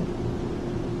anyway.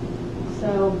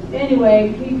 So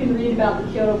anyway, you can read about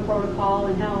the Kyoto Protocol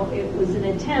and how it was an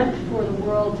attempt for the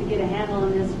world to get a handle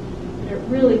on this, but it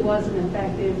really wasn't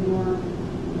effective, nor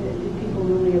did people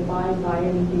really abide by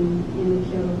anything in the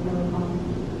Kyoto Protocol.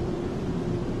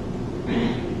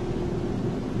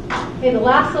 Okay, the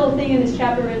last little thing in this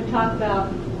chapter we're going to talk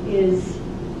about is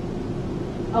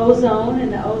ozone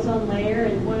and the ozone layer,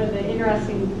 and one of the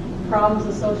interesting problems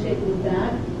associated with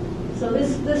that. So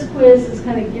this quiz is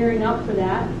kind of gearing up for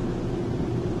that.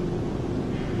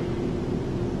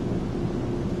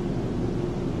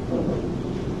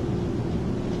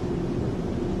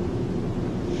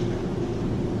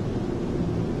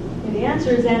 And the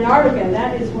answer is Antarctica.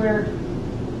 That is where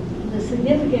the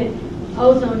significant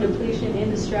ozone depletion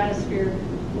in the stratosphere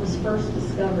was first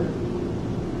discovered.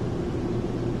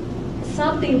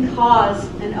 Something caused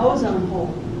an ozone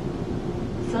hole.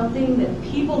 Something that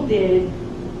people did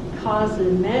caused a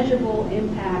measurable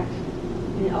impact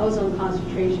in ozone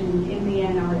concentration in the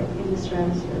Antarctic, in the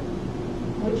stratosphere.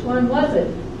 Which one was it?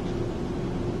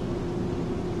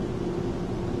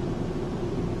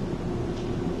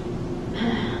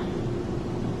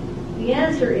 The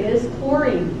answer is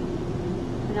chlorine.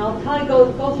 And I'll probably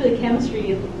go through the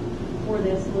chemistry for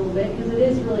this a little bit, because it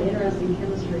is really interesting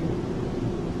chemistry.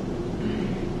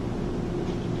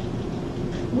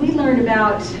 We learned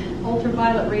about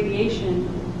ultraviolet radiation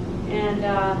and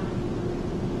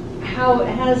how it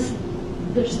has,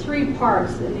 there's three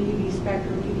parts in the UV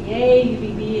spectrum: UVA,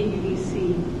 UVB, and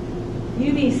UVC.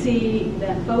 UVC,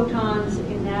 the photons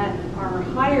in that are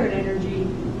higher in energy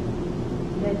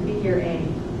than B or A.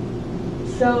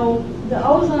 So the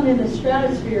ozone in the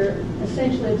stratosphere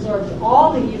essentially absorbs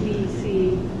all the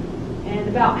UVC and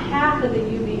about half of the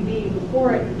UVB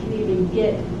before it can even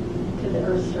get to the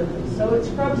Earth's surface. So it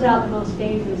scrubs out the most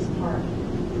dangerous part.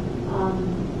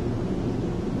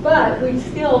 But we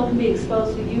still can be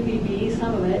exposed to UVB,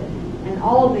 some of it, and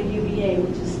all of the UVA,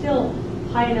 which is still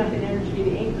high enough in energy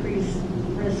to increase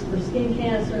risk for skin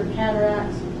cancer,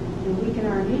 cataracts, and weaken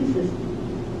our immune system.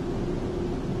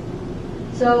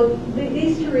 So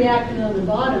these two reactions on the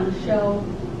bottom show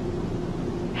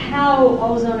how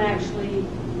ozone actually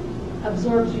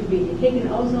absorbs UV. You take an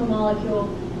ozone molecule,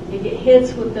 it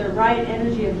hits with the right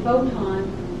energy of photon,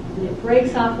 and it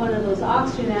breaks off one of those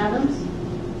oxygen atoms.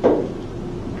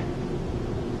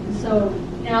 And so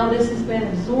now this has been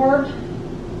absorbed,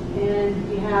 and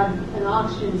we have an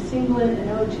oxygen singlet, an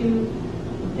O2.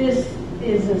 This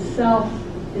is a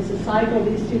cycle.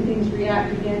 These two things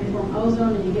react again to form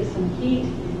ozone, and you get some heat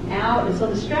out. And so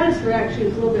the stratosphere actually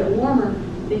is a little bit warmer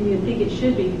than you would think it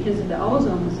should be because of the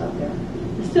ozone that's up there.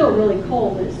 It's still really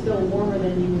cold, but it's still warmer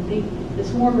than you would think.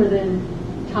 It's warmer than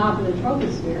top of the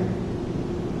troposphere.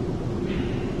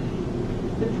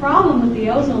 The problem with the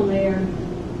ozone layer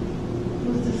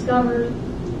was discovered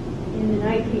in the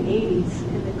 1980s,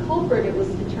 and the culprit, it was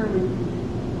determined,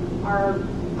 are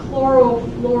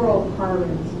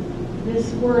chlorofluorocarbons.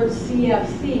 This word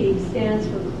CFC stands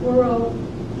for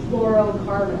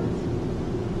chlorofluorocarbons.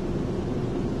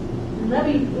 And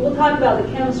we'll talk about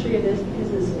the chemistry of this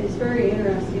because it's very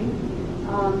interesting.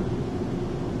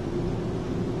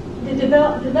 The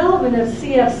development of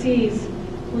CFCs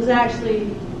was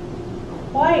actually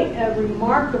quite a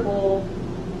remarkable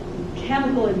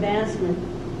chemical advancement.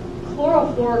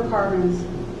 Chlorofluorocarbons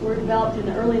were developed in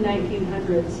the early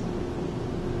 1900s,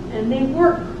 and they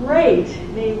worked great.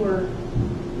 They were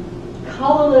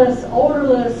colorless,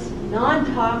 odorless,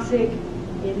 non-toxic,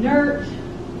 inert,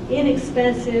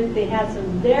 inexpensive. They had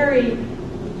some very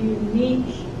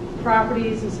unique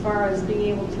properties as far as being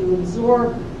able to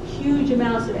absorb huge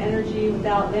amounts of energy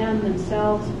without them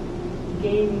themselves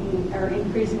gaining or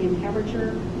increasing in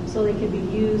temperature, so they could be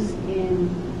used in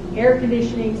air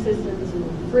conditioning systems and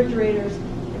refrigerators.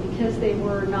 And because they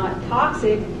were not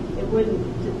toxic, it wouldn't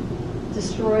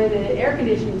destroy the air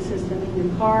conditioning system in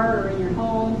your car or in your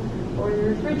home or in the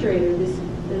refrigerator.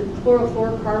 The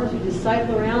chlorofluorocarbons would just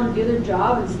cycle around, do their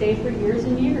job, and stay for years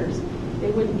and years.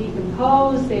 They wouldn't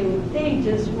decompose. They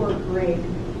just work great.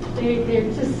 They're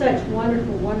just such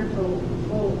wonderful, wonderful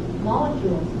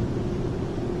molecules.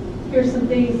 Here's some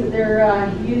things that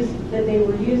they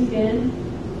were used in: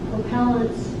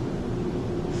 propellants,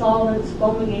 solvents,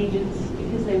 foaming agents,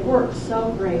 because they work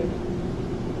so great.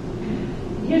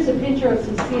 Here's a picture of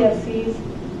some CFCs.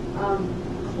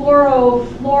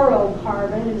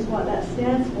 Chlorofluorocarbon is what that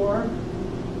stands for.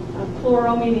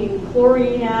 Chloro meaning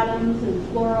chlorine atoms, and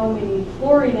fluoro meaning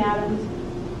fluorine atoms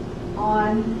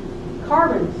on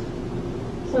carbons.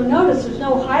 So notice there's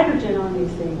no hydrogen on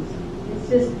these things. It's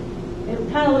just, it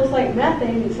kind of looks like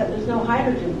methane, except there's no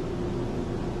hydrogen.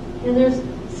 And there's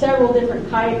several different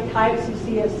types of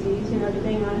CFCs,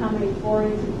 depending on how many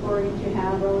fluorines and chlorines you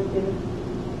have relative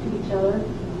to each other.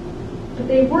 But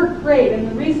they work great, and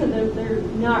the reason that they're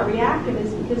not reactive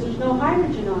is because there's no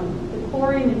hydrogen on them. The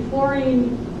chlorine and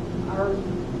fluorine are,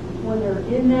 when they're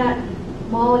in that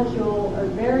molecule, are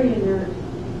very inert,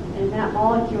 and that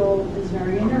molecule is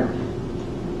very inert.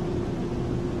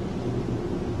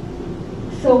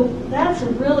 So that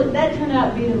turned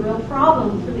out to be the real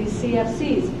problem for these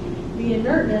CFCs. The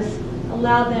inertness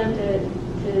allowed them to,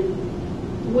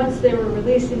 once they were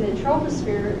released in the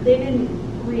troposphere, they didn't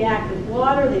react with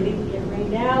water, they didn't get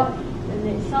rained out,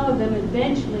 and some of them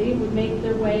eventually would make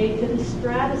their way to the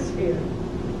stratosphere.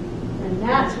 And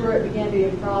that's where it began to be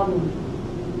a problem.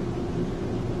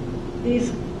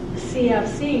 These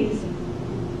CFCs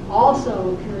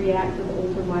also can react with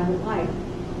ultraviolet light.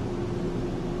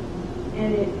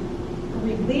 And it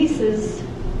releases,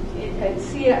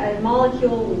 a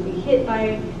molecule will be hit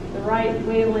by the right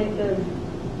wavelength of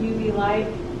UV light,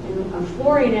 and a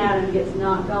fluorine atom gets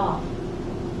knocked off.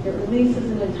 It releases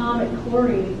an atomic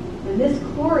chlorine, and this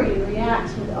chlorine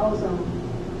reacts with ozone.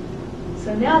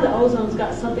 So now the ozone's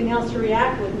got something else to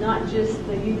react with, not just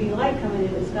the UV light coming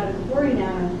in, it's got a chlorine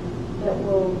atom that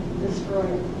will destroy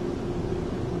it.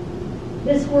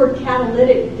 This word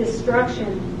catalytic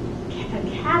destruction, a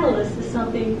catalyst is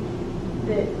something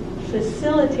that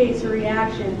facilitates a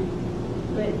reaction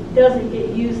but doesn't get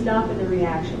used up in the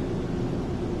reaction.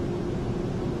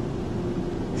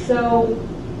 So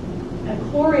a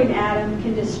chlorine atom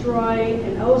can destroy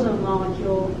an ozone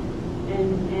molecule,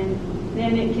 and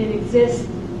then it can exist,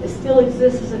 it still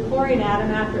exists as a chlorine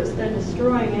atom after it's done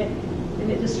destroying it, and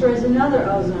it destroys another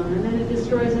ozone, and then it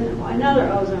destroys another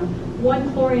ozone. One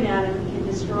chlorine atom can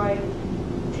destroy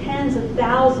tens of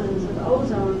thousands of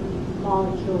ozone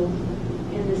molecules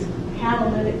in this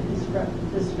catalytic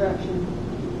destruction.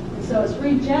 And so it's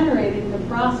regenerating the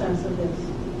process of this.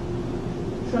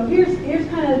 So here's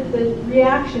kind of the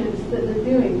reactions that they're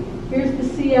doing. Here's the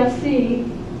CFC,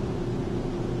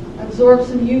 absorbs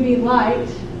some UV light,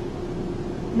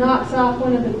 knocks off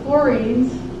one of the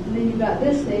chlorines, and then you've got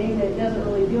this thing that doesn't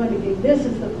really do anything. This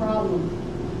is the problem.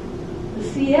 The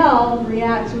Cl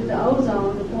reacts with the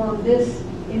ozone to form this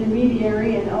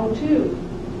intermediary and O2.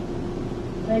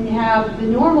 Then you have the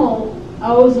normal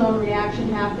ozone reaction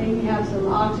happening. You have some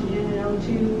oxygen and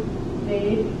O2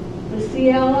 made. The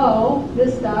ClO,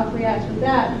 this stuff, reacts with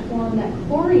that to form that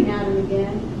chlorine atom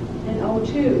again and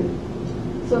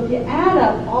O2. So if you add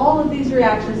up all of these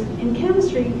reactions, in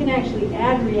chemistry you can actually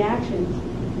add reactions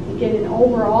and get an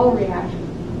overall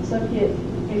reaction. So if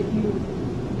you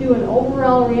do an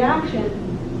overall reaction,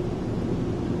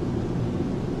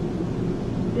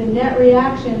 the net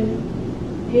reaction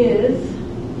is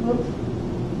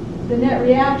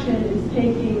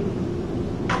taking,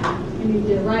 I need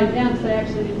to write it down because I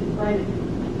actually didn't write it.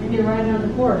 I need to write it on the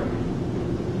board.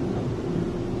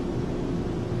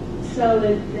 So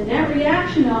the net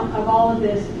reaction of all of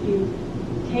this, if you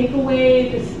take away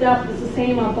the stuff that's the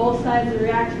same on both sides of the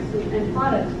reactions and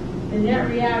products, the net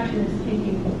reaction is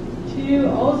taking 2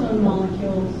 ozone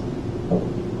molecules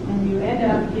and you end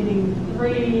up getting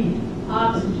 3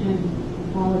 oxygen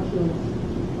molecules.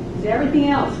 Because everything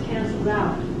else cancels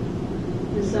out.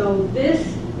 And so this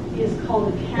is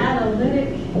called a catalytic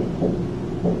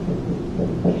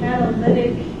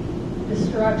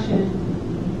destruction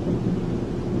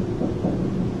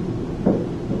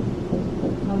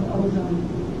of ozone.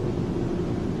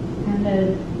 And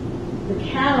the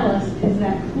catalyst is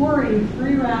that chlorine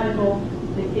free radical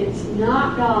that gets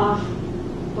knocked off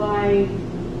by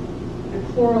a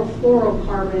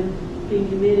chlorofluorocarbon being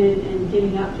emitted and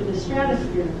getting up to the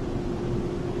stratosphere.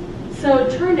 So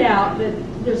it turned out that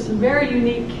there's some very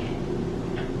unique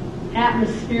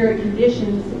atmospheric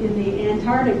conditions in the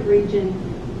Antarctic region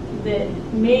that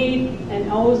made an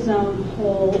ozone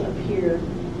hole appear.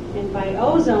 And by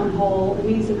ozone hole, it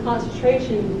means the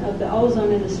concentration of the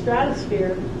ozone in the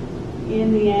stratosphere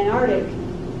in the Antarctic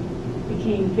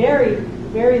became very,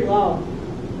 very low.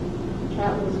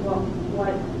 That was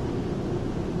what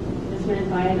is meant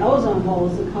by an ozone hole,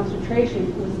 is the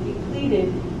concentration was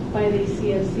depleted by these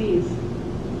CFCs.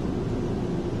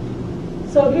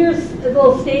 So here's a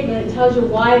little statement that tells you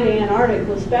why the Antarctic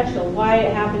was special, why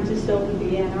it happened just over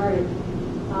the Antarctic.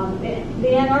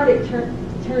 The Antarctic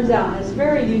turns out has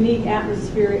very unique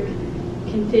atmospheric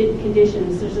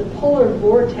conditions. There's a polar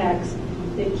vortex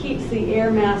that keeps the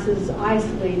air masses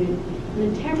isolated,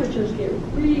 and the temperatures get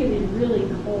really, really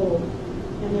cold.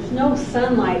 And there's no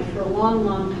sunlight for a long,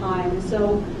 long time.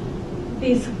 So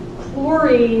these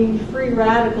chlorine-free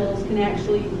radicals can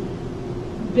actually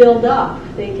build up.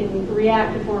 They can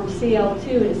react to form Cl2.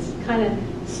 It's kind of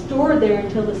stored there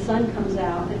until the sun comes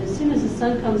out. And as soon as the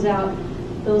sun comes out,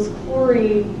 those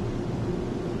chlorine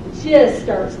just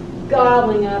starts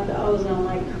gobbling up the ozone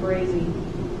like crazy.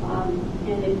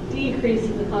 And it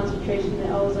decreases the concentration of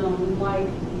the ozone like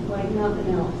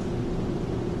nothing else.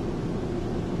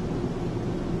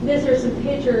 These are some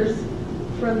pictures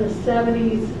from the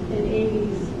 70s and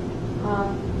 80s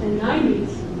and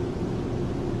 90s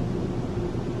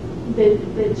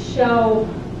that show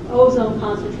ozone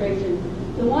concentration.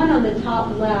 The one on the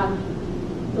top left,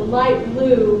 the light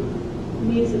blue,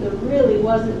 means that there really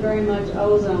wasn't very much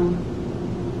ozone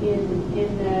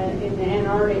in the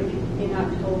Antarctic in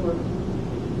October.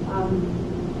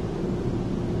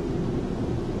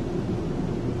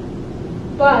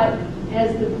 But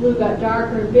as the blue got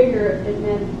darker and bigger, it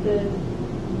meant that,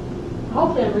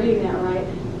 hopefully I'm reading that right.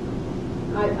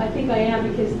 I think I am,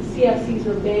 because the CFCs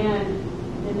were banned,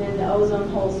 and then the ozone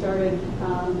hole started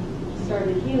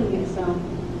healing itself.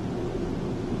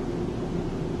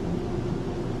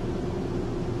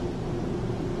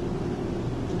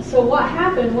 So what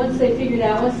happened once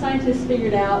scientists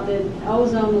figured out that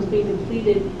ozone was being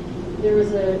depleted, there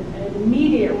was an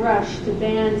immediate rush to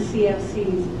ban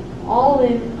CFCs. All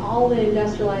the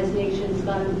industrialized nations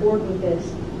got on board with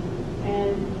this,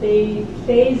 and they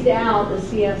phased out the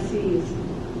CFCs.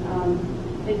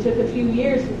 It took a few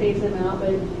years to phase them out,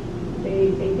 but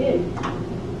they did.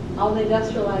 All the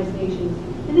industrialized nations.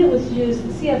 And it was used,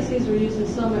 the CFCs were used in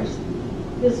so much.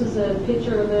 This was a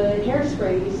picture of a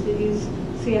hairspray. Used to use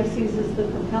CFCs as the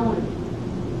propellant.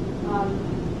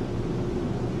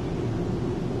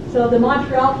 So the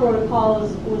Montreal Protocol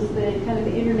was the kind of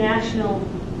the international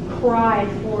cry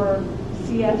for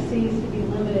CFCs to be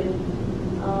limited.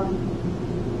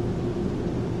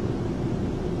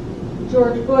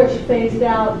 George Bush phased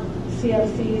out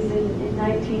CFCs in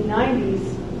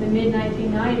 1990s, the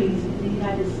mid-1990s in the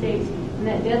United States, and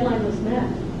that deadline was met.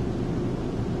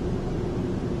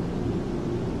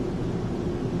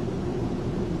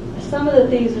 Some of the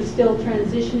things are still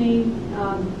transitioning.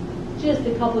 Just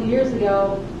a couple years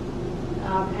ago,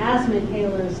 asthma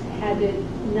inhalers had to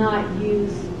not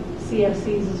use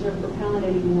CFCs as their propellant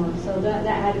anymore, so that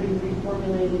had to be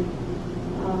reformulated.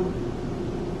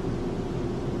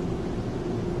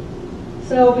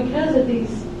 So because of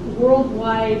these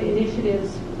worldwide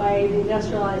initiatives by the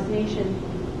industrialized nation,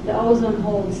 the ozone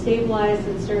hole stabilized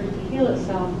and started to heal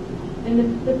itself.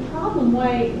 And the problem,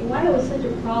 why it was such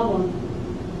a problem,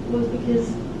 was because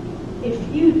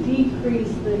if you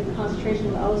decrease the concentration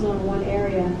of ozone in one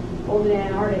area over the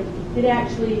Antarctic, it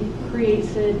actually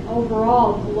creates an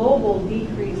overall global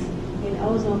decrease in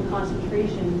ozone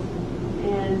concentrations.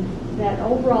 And that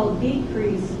overall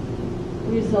decrease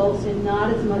results in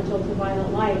not as much ultraviolet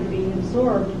light being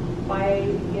absorbed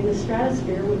in the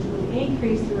stratosphere, which would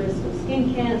increase the risk of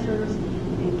skin cancers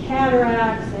and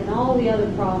cataracts and all the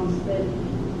other problems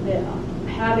that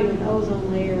having an ozone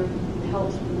layer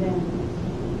helps prevent.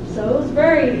 So it was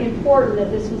very important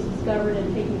that this was discovered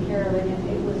and taken care of, and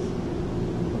it was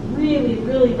really,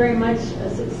 really very much a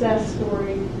success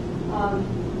story.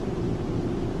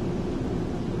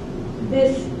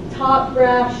 This top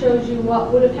graph shows you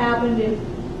what would have happened if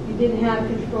you didn't have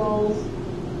controls,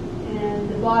 and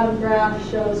the bottom graph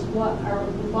shows the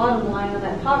bottom line on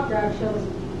that top graph shows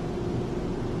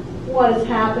what has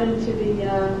happened to the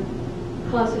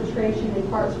concentration in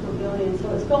parts per billion. So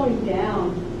it's going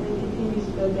down and continues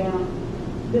to go down.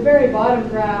 The very bottom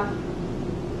graph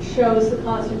shows the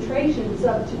concentrations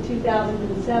up to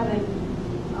 2007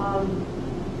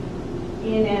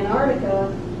 in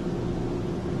Antarctica.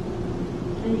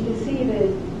 And you can see that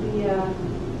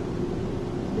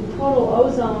the total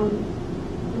ozone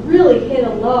really hit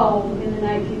a low in the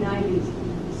 1990s.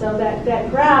 So that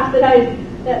graph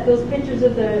those pictures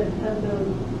of the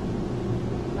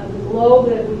globe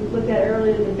that we looked at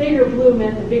earlier, the bigger blue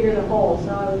meant the bigger the hole. So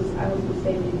I was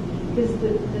mistaken, because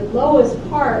the lowest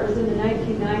part was in the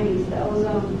 1990s. The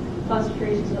ozone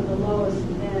concentrations were the lowest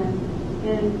then,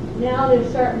 and now they're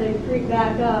starting to creep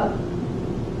back up.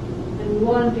 And we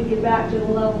wanted to get back to the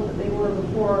level that they were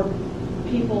before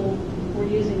people were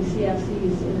using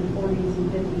CFCs in the 40s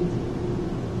and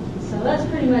 50s. So that's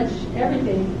pretty much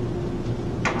everything.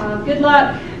 Good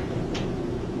luck.